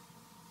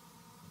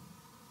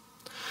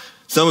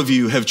 Some of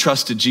you have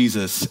trusted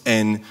Jesus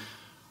and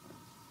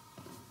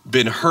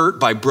been hurt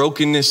by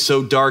brokenness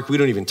so dark we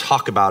don't even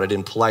talk about it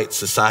in polite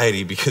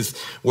society, because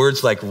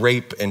words like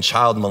rape and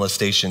child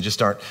molestation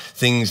just aren't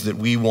things that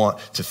we want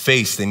to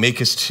face. They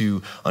make us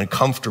too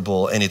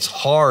uncomfortable, and it's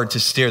hard to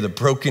stare the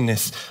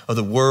brokenness of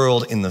the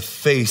world in the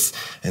face.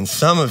 And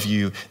some of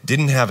you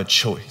didn't have a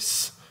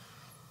choice.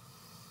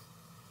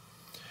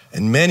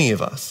 And many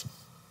of us,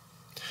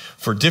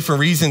 for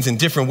different reasons in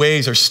different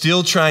ways, are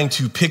still trying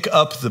to pick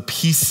up the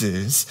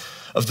pieces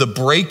of the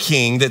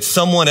breaking that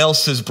someone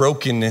else's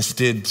brokenness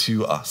did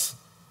to us.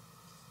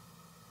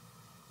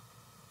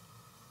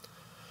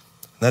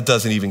 That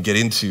doesn't even get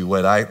into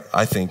what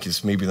I think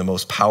is maybe the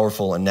most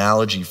powerful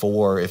analogy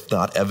for, if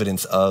not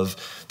evidence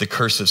of, the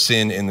curse of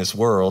sin in this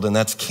world, and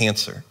that's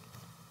cancer.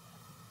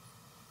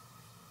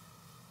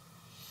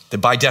 That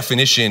by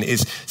definition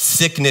is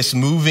sickness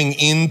moving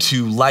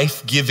into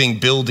life-giving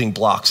building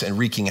blocks and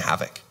wreaking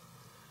havoc.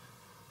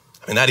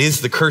 And that is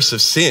the curse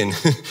of sin.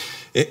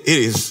 It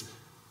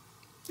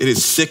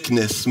is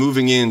sickness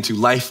moving into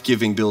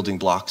life-giving building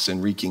blocks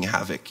and wreaking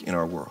havoc in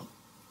our world.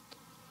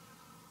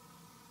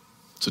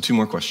 So 2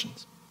 more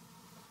questions.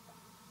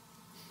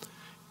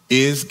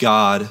 Is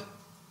God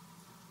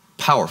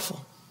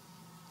powerful?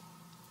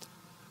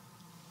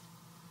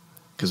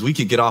 Because we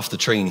could get off the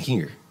train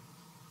here.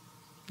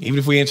 Even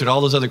if we answered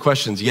all those other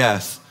questions,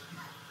 yes.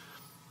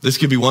 This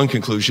could be one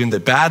conclusion,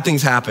 that bad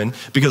things happen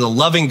because a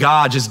loving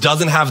God just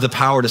doesn't have the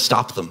power to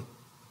stop them.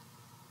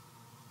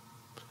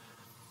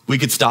 We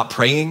could stop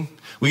praying.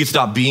 We could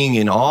stop being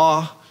in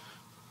awe.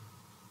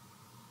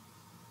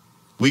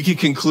 We could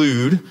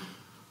conclude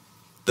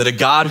that a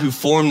God who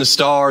formed the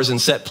stars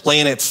and set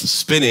planets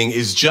spinning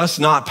is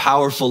just not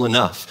powerful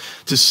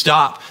enough to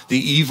stop the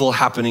evil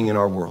happening in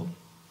our world.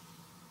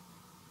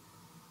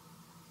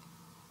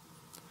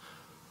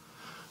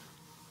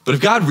 But if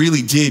God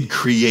really did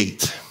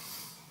create,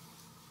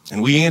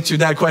 and we answered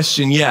that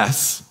question,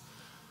 yes,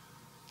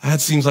 that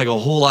seems like a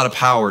whole lot of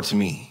power to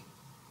me.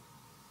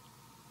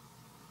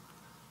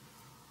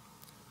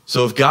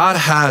 So if God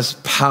has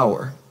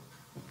power,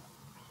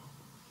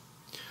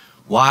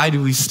 why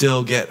do we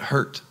still get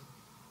hurt?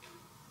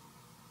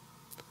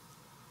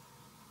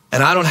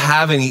 And I don't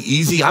have any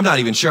easy, I'm not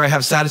even sure I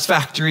have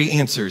satisfactory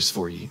answers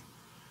for you.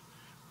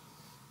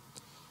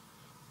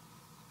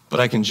 But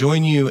I can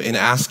join you in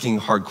asking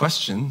hard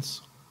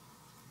questions.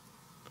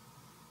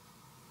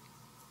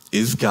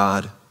 Is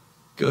God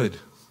good?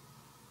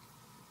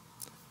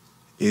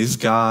 Is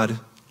God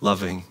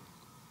loving?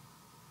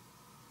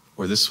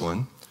 Or this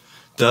one,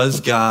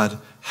 does God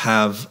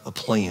have a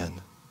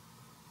plan?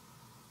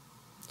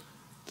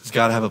 Does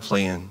God have a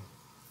plan?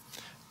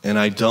 And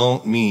I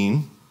don't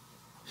mean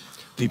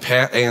the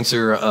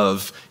answer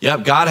of,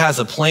 yep, God has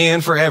a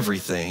plan for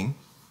everything.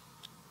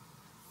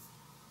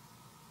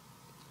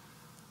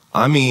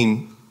 I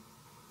mean,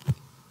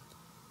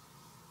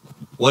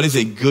 what is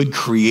a good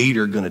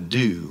creator going to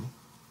do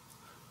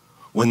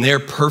when their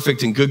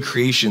perfect and good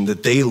creation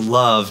that they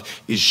love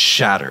is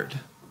shattered?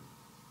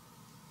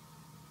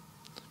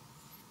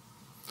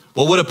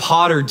 What would a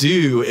potter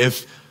do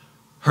if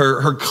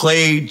her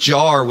clay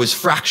jar was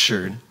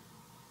fractured?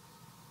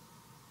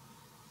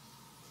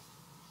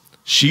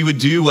 She would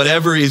do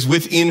whatever is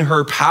within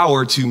her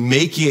power to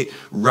make it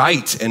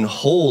right and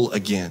whole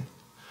again.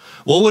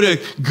 What would a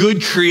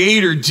good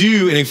creator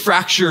do in a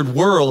fractured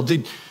world?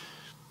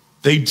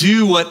 They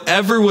do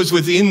whatever was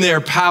within their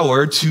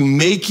power to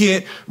make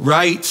it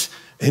right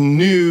and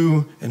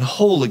new and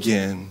whole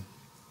again.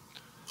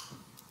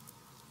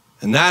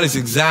 And that is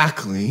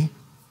exactly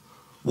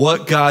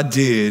what God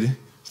did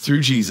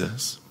through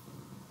Jesus.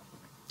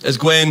 As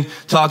Gwen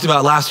talked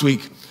about last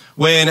week,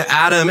 when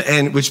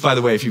Adam which by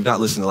the way, if you've not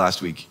listened to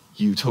last week,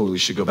 you totally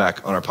should go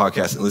back on our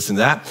podcast and listen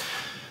to that.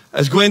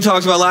 As Gwen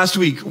talked about last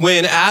week,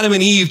 when Adam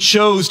and Eve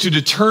chose to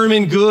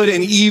determine good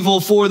and evil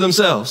for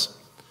themselves,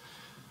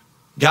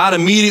 God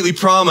immediately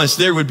promised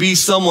there would be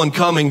someone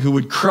coming who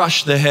would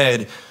crush the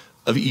head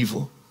of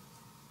evil.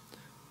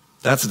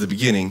 That's at the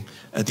beginning.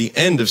 At the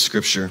end of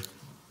Scripture,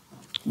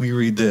 we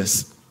read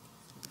this.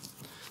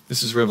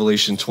 This is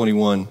Revelation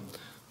 21,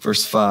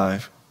 verse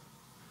 5.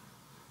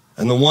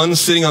 And the one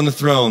sitting on the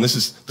throne, this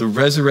is the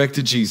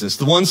resurrected Jesus,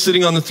 the one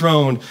sitting on the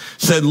throne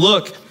said,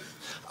 "Look,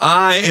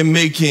 I am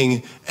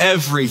making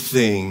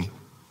everything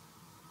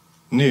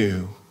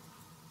new."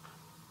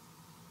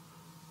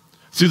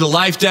 Through the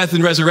life, death,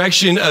 and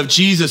resurrection of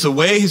Jesus, a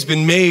way has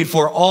been made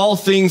for all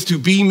things to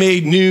be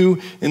made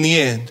new in the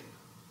end.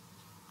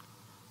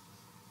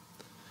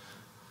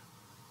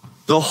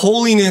 The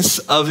holiness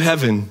of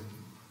heaven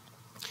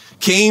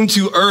came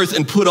to earth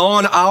and put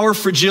on our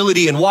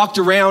fragility and walked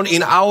around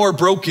in our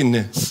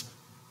brokenness.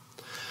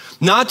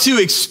 Not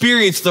to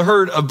experience the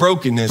hurt of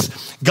brokenness.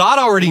 God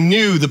already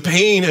knew the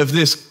pain of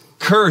this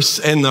curse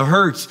and the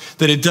hurt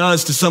that it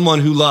does to someone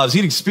who loves.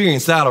 He'd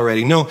experienced that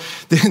already. No,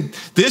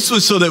 this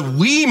was so that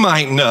we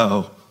might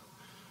know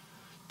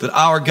that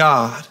our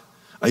God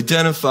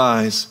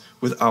identifies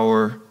with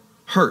our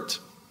hurt.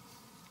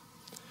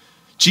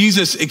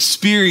 Jesus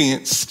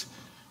experienced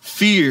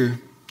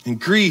fear and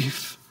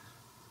grief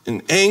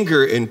and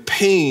anger and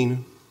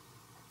pain.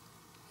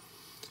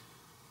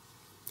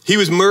 He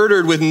was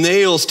murdered with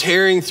nails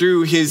tearing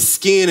through his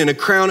skin and a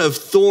crown of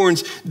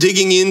thorns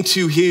digging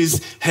into his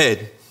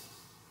head.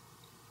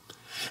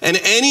 And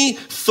any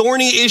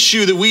thorny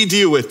issue that we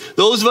deal with,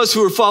 those of us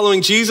who are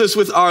following Jesus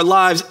with our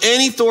lives,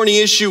 any thorny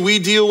issue we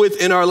deal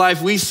with in our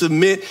life, we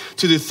submit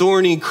to the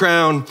thorny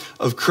crown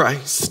of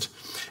Christ.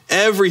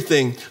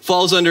 Everything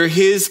falls under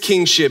his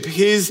kingship,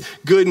 his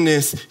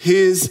goodness,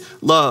 his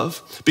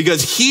love,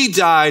 because he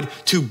died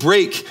to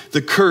break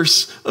the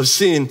curse of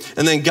sin.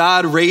 And then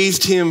God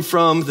raised him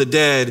from the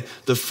dead,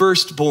 the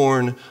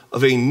firstborn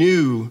of a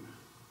new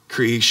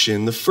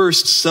creation, the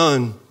first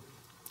son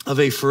of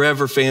a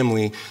forever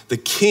family, the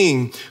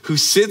king who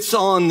sits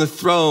on the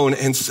throne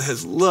and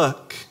says,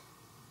 "Look,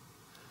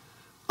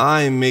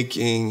 I am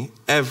making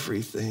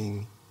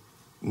everything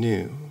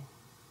new."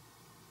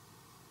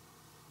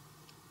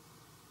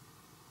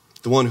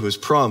 The one who has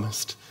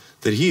promised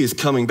that he is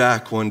coming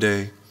back one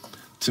day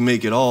to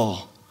make it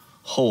all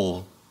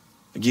whole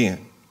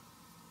again.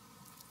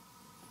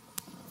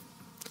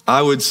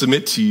 I would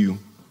submit to you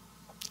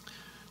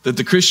that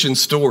the Christian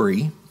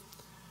story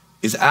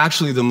is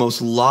actually the most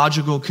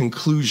logical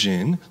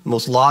conclusion, the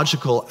most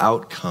logical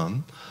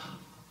outcome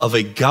of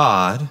a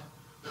God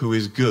who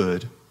is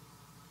good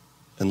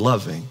and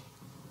loving.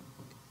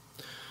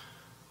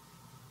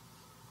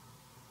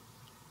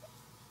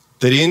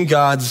 That in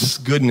God's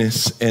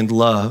goodness and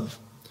love,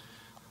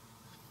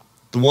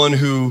 the one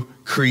who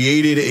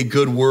created a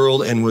good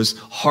world and was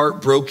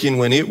heartbroken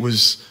when it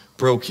was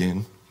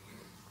broken,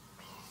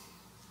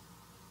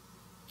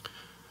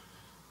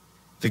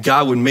 that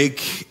God would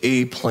make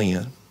a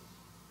plan.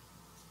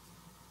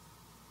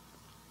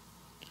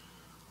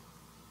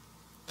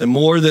 That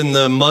more than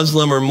the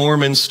Muslim or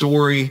Mormon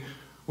story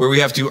where we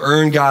have to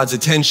earn God's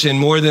attention,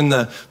 more than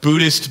the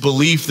Buddhist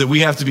belief that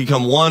we have to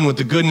become one with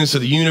the goodness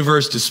of the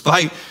universe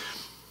despite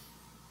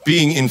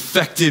being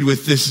infected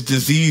with this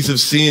disease of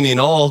sin in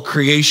all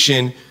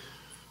creation,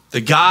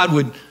 that God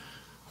would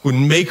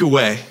make a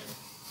way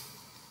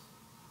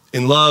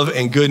in love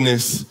and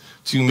goodness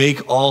to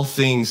make all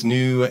things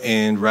new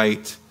and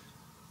right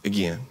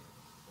again.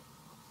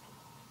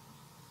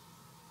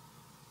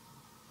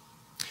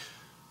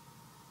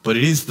 But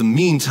it is the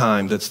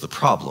meantime that's the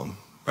problem,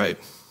 right?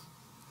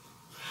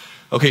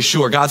 Okay,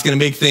 sure, God's going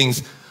to make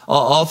things,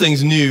 all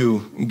things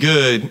new,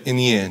 good in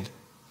the end.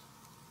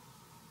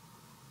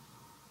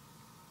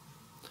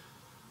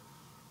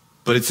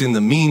 But it's in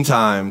the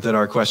meantime that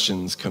our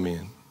questions come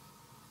in.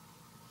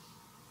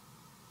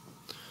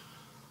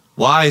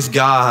 Why is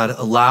God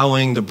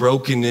allowing the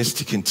brokenness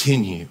to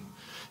continue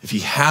if he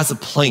has a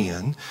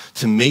plan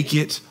to make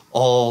it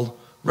all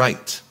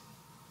right?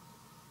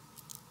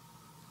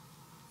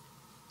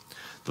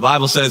 The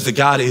Bible says that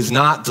God is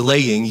not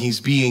delaying,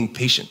 he's being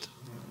patient.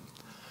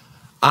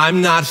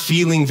 I'm not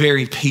feeling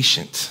very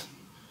patient.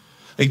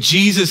 Like,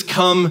 Jesus,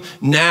 come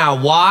now.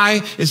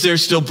 Why is there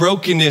still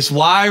brokenness?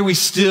 Why are we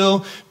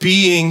still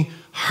being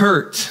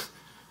hurt?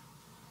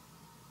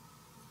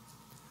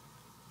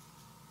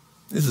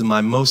 This is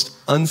my most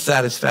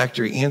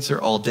unsatisfactory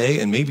answer all day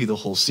and maybe the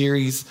whole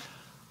series.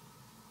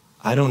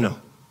 I don't know.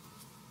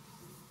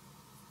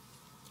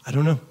 I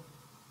don't know.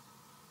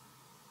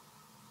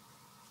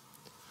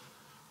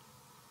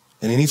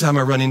 And anytime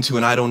I run into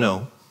an I don't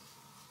know,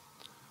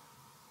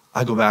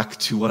 I go back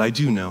to what I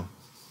do know.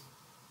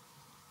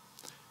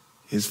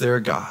 Is there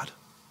a God?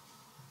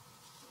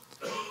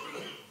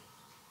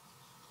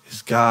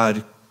 Is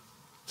God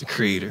the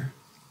creator?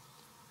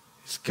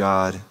 Is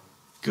God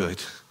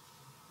good?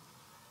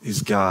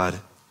 Is God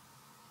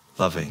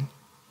loving?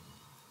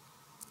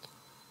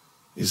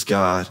 Is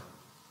God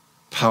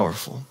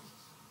powerful?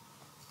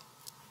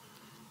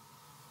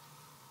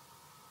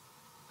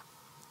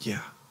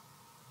 Yeah.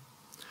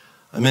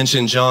 I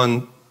mentioned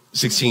John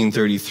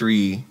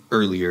 16:33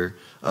 earlier.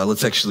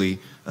 Let's actually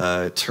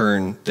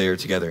turn there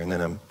together, and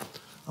then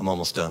I'm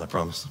almost done, I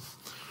promise.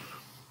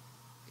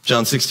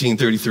 John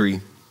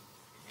 16:33.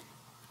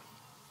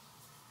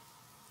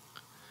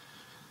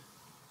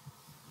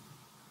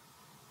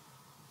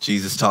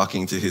 Jesus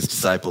talking to his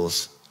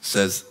disciples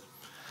says,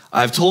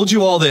 I've told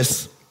you all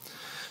this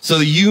so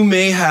that you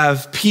may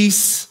have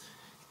peace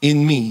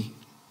in me.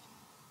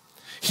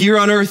 Here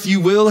on earth you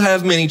will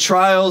have many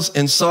trials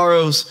and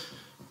sorrows,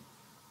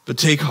 but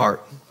take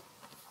heart,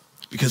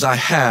 because I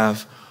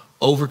have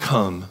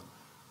overcome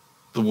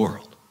the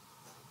world.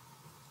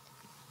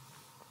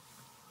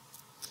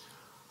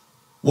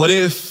 What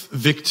if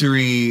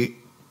victory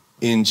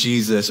in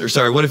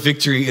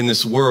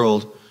this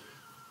world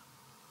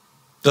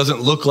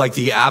doesn't look like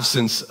the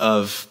absence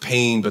of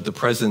pain, but the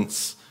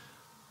presence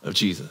of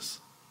Jesus?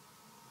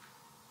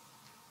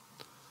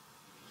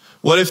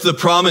 What if the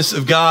promise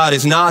of God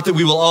is not that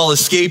we will all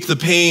escape the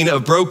pain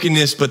of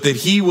brokenness, but that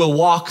he will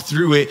walk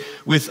through it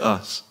with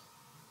us?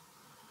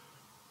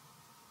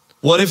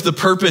 What if the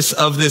purpose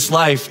of this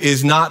life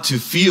is not to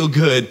feel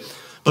good,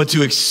 but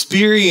to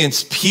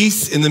experience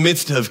peace in the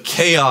midst of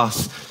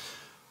chaos,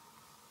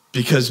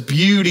 because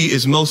beauty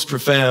is most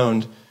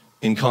profound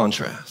in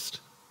contrast?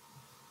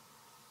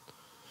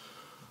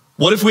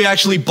 What if we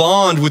actually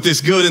bond with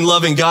this good and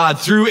loving God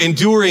through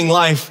enduring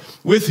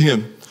life with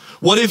him?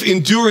 What if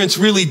endurance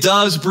really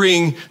does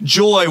bring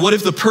joy? What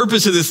if the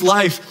purpose of this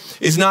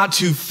life is not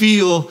to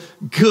feel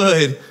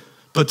good,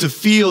 but to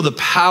feel the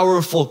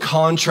powerful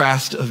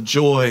contrast of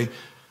joy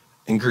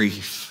and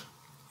grief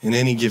in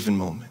any given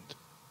moment?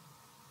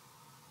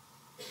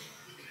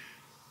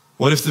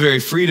 What if the very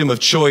freedom of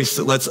choice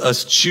that lets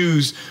us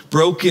choose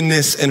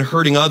brokenness and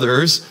hurting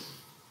others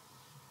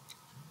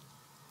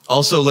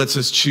also lets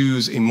us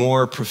choose a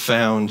more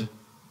profound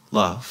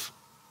love?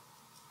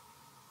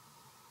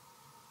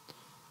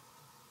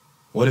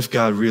 What if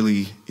God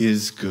really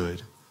is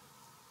good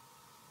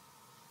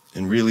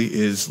and really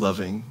is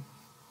loving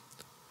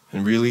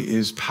and really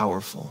is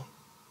powerful?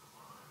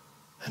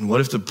 And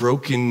what if the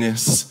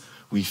brokenness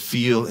we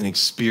feel and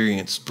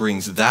experience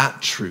brings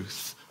that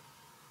truth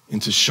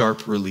into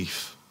sharp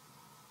relief?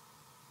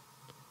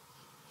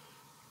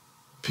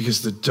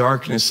 Because the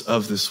darkness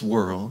of this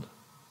world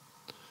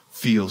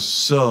feels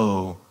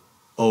so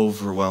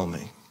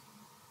overwhelming.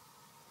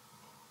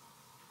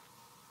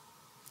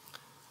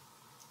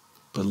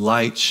 But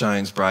light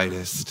shines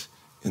brightest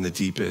in the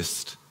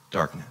deepest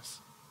darkness.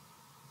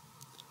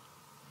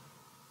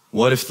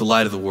 What if the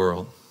light of the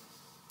world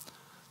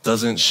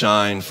doesn't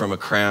shine from a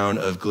crown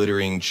of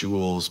glittering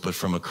jewels, but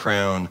from a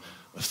crown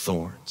of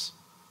thorns?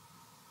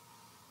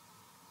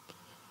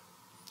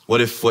 What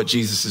if what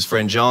Jesus'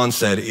 friend John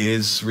said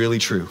is really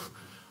true?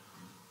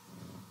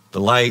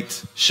 The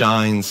light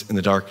shines in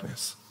the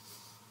darkness,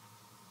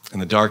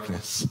 and the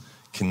darkness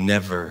can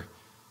never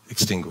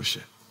extinguish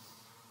it.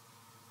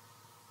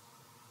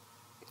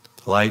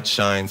 The light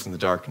shines in the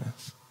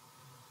darkness,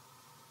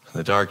 and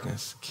the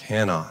darkness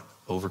cannot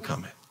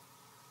overcome it.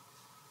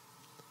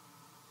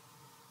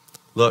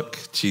 Look,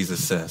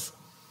 Jesus says,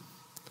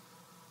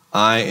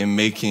 I am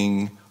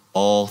making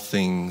all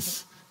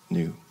things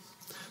new.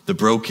 The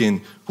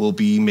broken will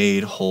be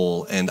made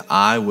whole, and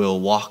I will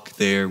walk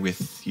there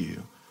with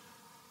you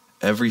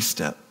every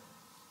step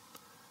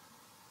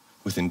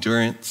with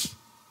endurance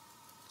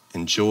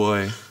and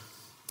joy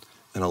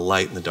and a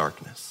light in the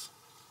darkness.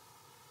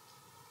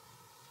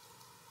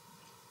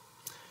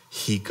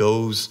 He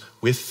goes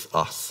with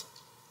us.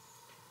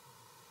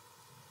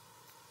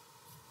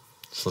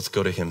 So let's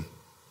go to him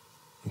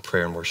in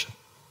prayer and worship.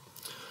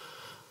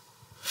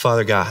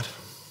 Father God,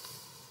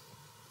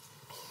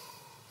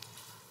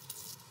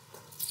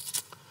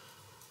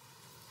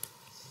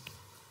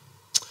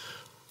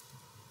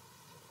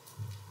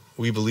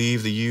 we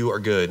believe that you are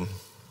good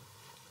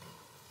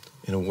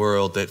in a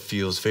world that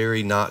feels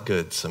very not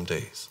good some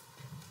days.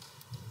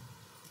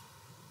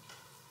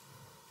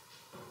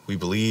 We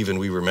believe and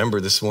we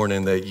remember this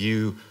morning that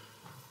you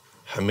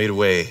have made a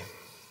way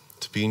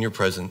to be in your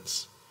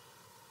presence,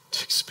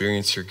 to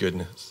experience your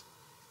goodness.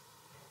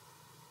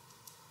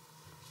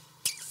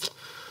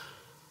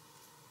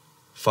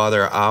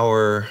 Father,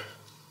 our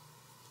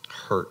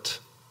hurt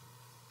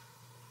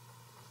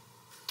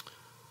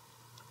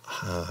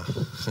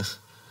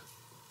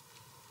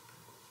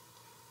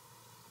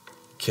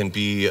can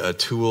be a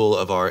tool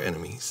of our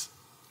enemies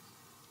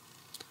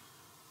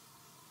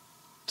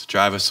to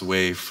drive us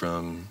away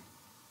from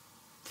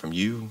from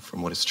you,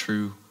 from what is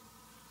true,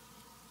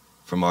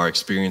 from our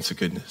experience of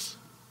goodness.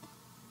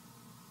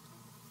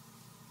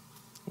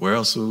 Where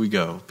else will we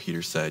go?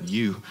 Peter said,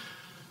 you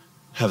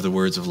have the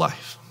words of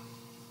life.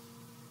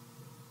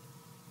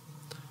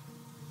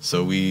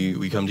 So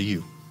we come to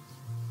you.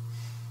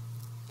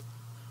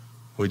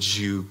 Would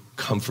you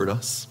comfort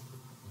us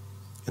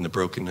in the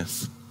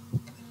brokenness?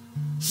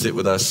 Sit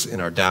with us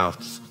in our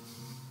doubts.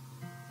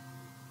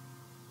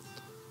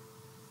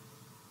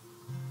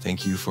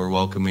 Thank you for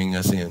welcoming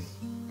us in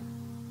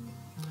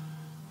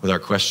with our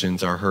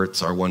questions, our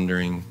hurts, our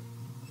wondering.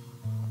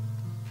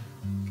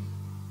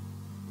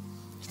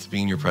 To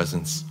be in your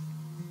presence,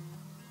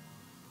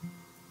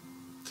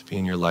 to be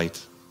in your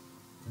light,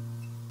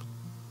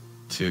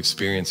 to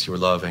experience your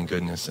love and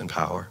goodness and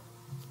power.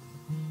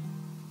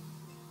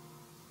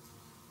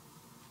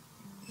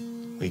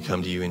 We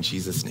come to you in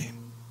Jesus' name.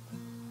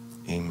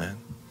 Amen.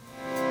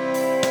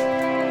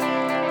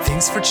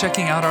 Thanks for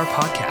checking out our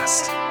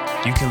podcast.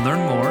 You can learn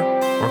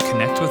more or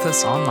connect with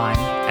us online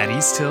at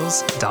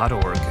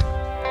easthills.org.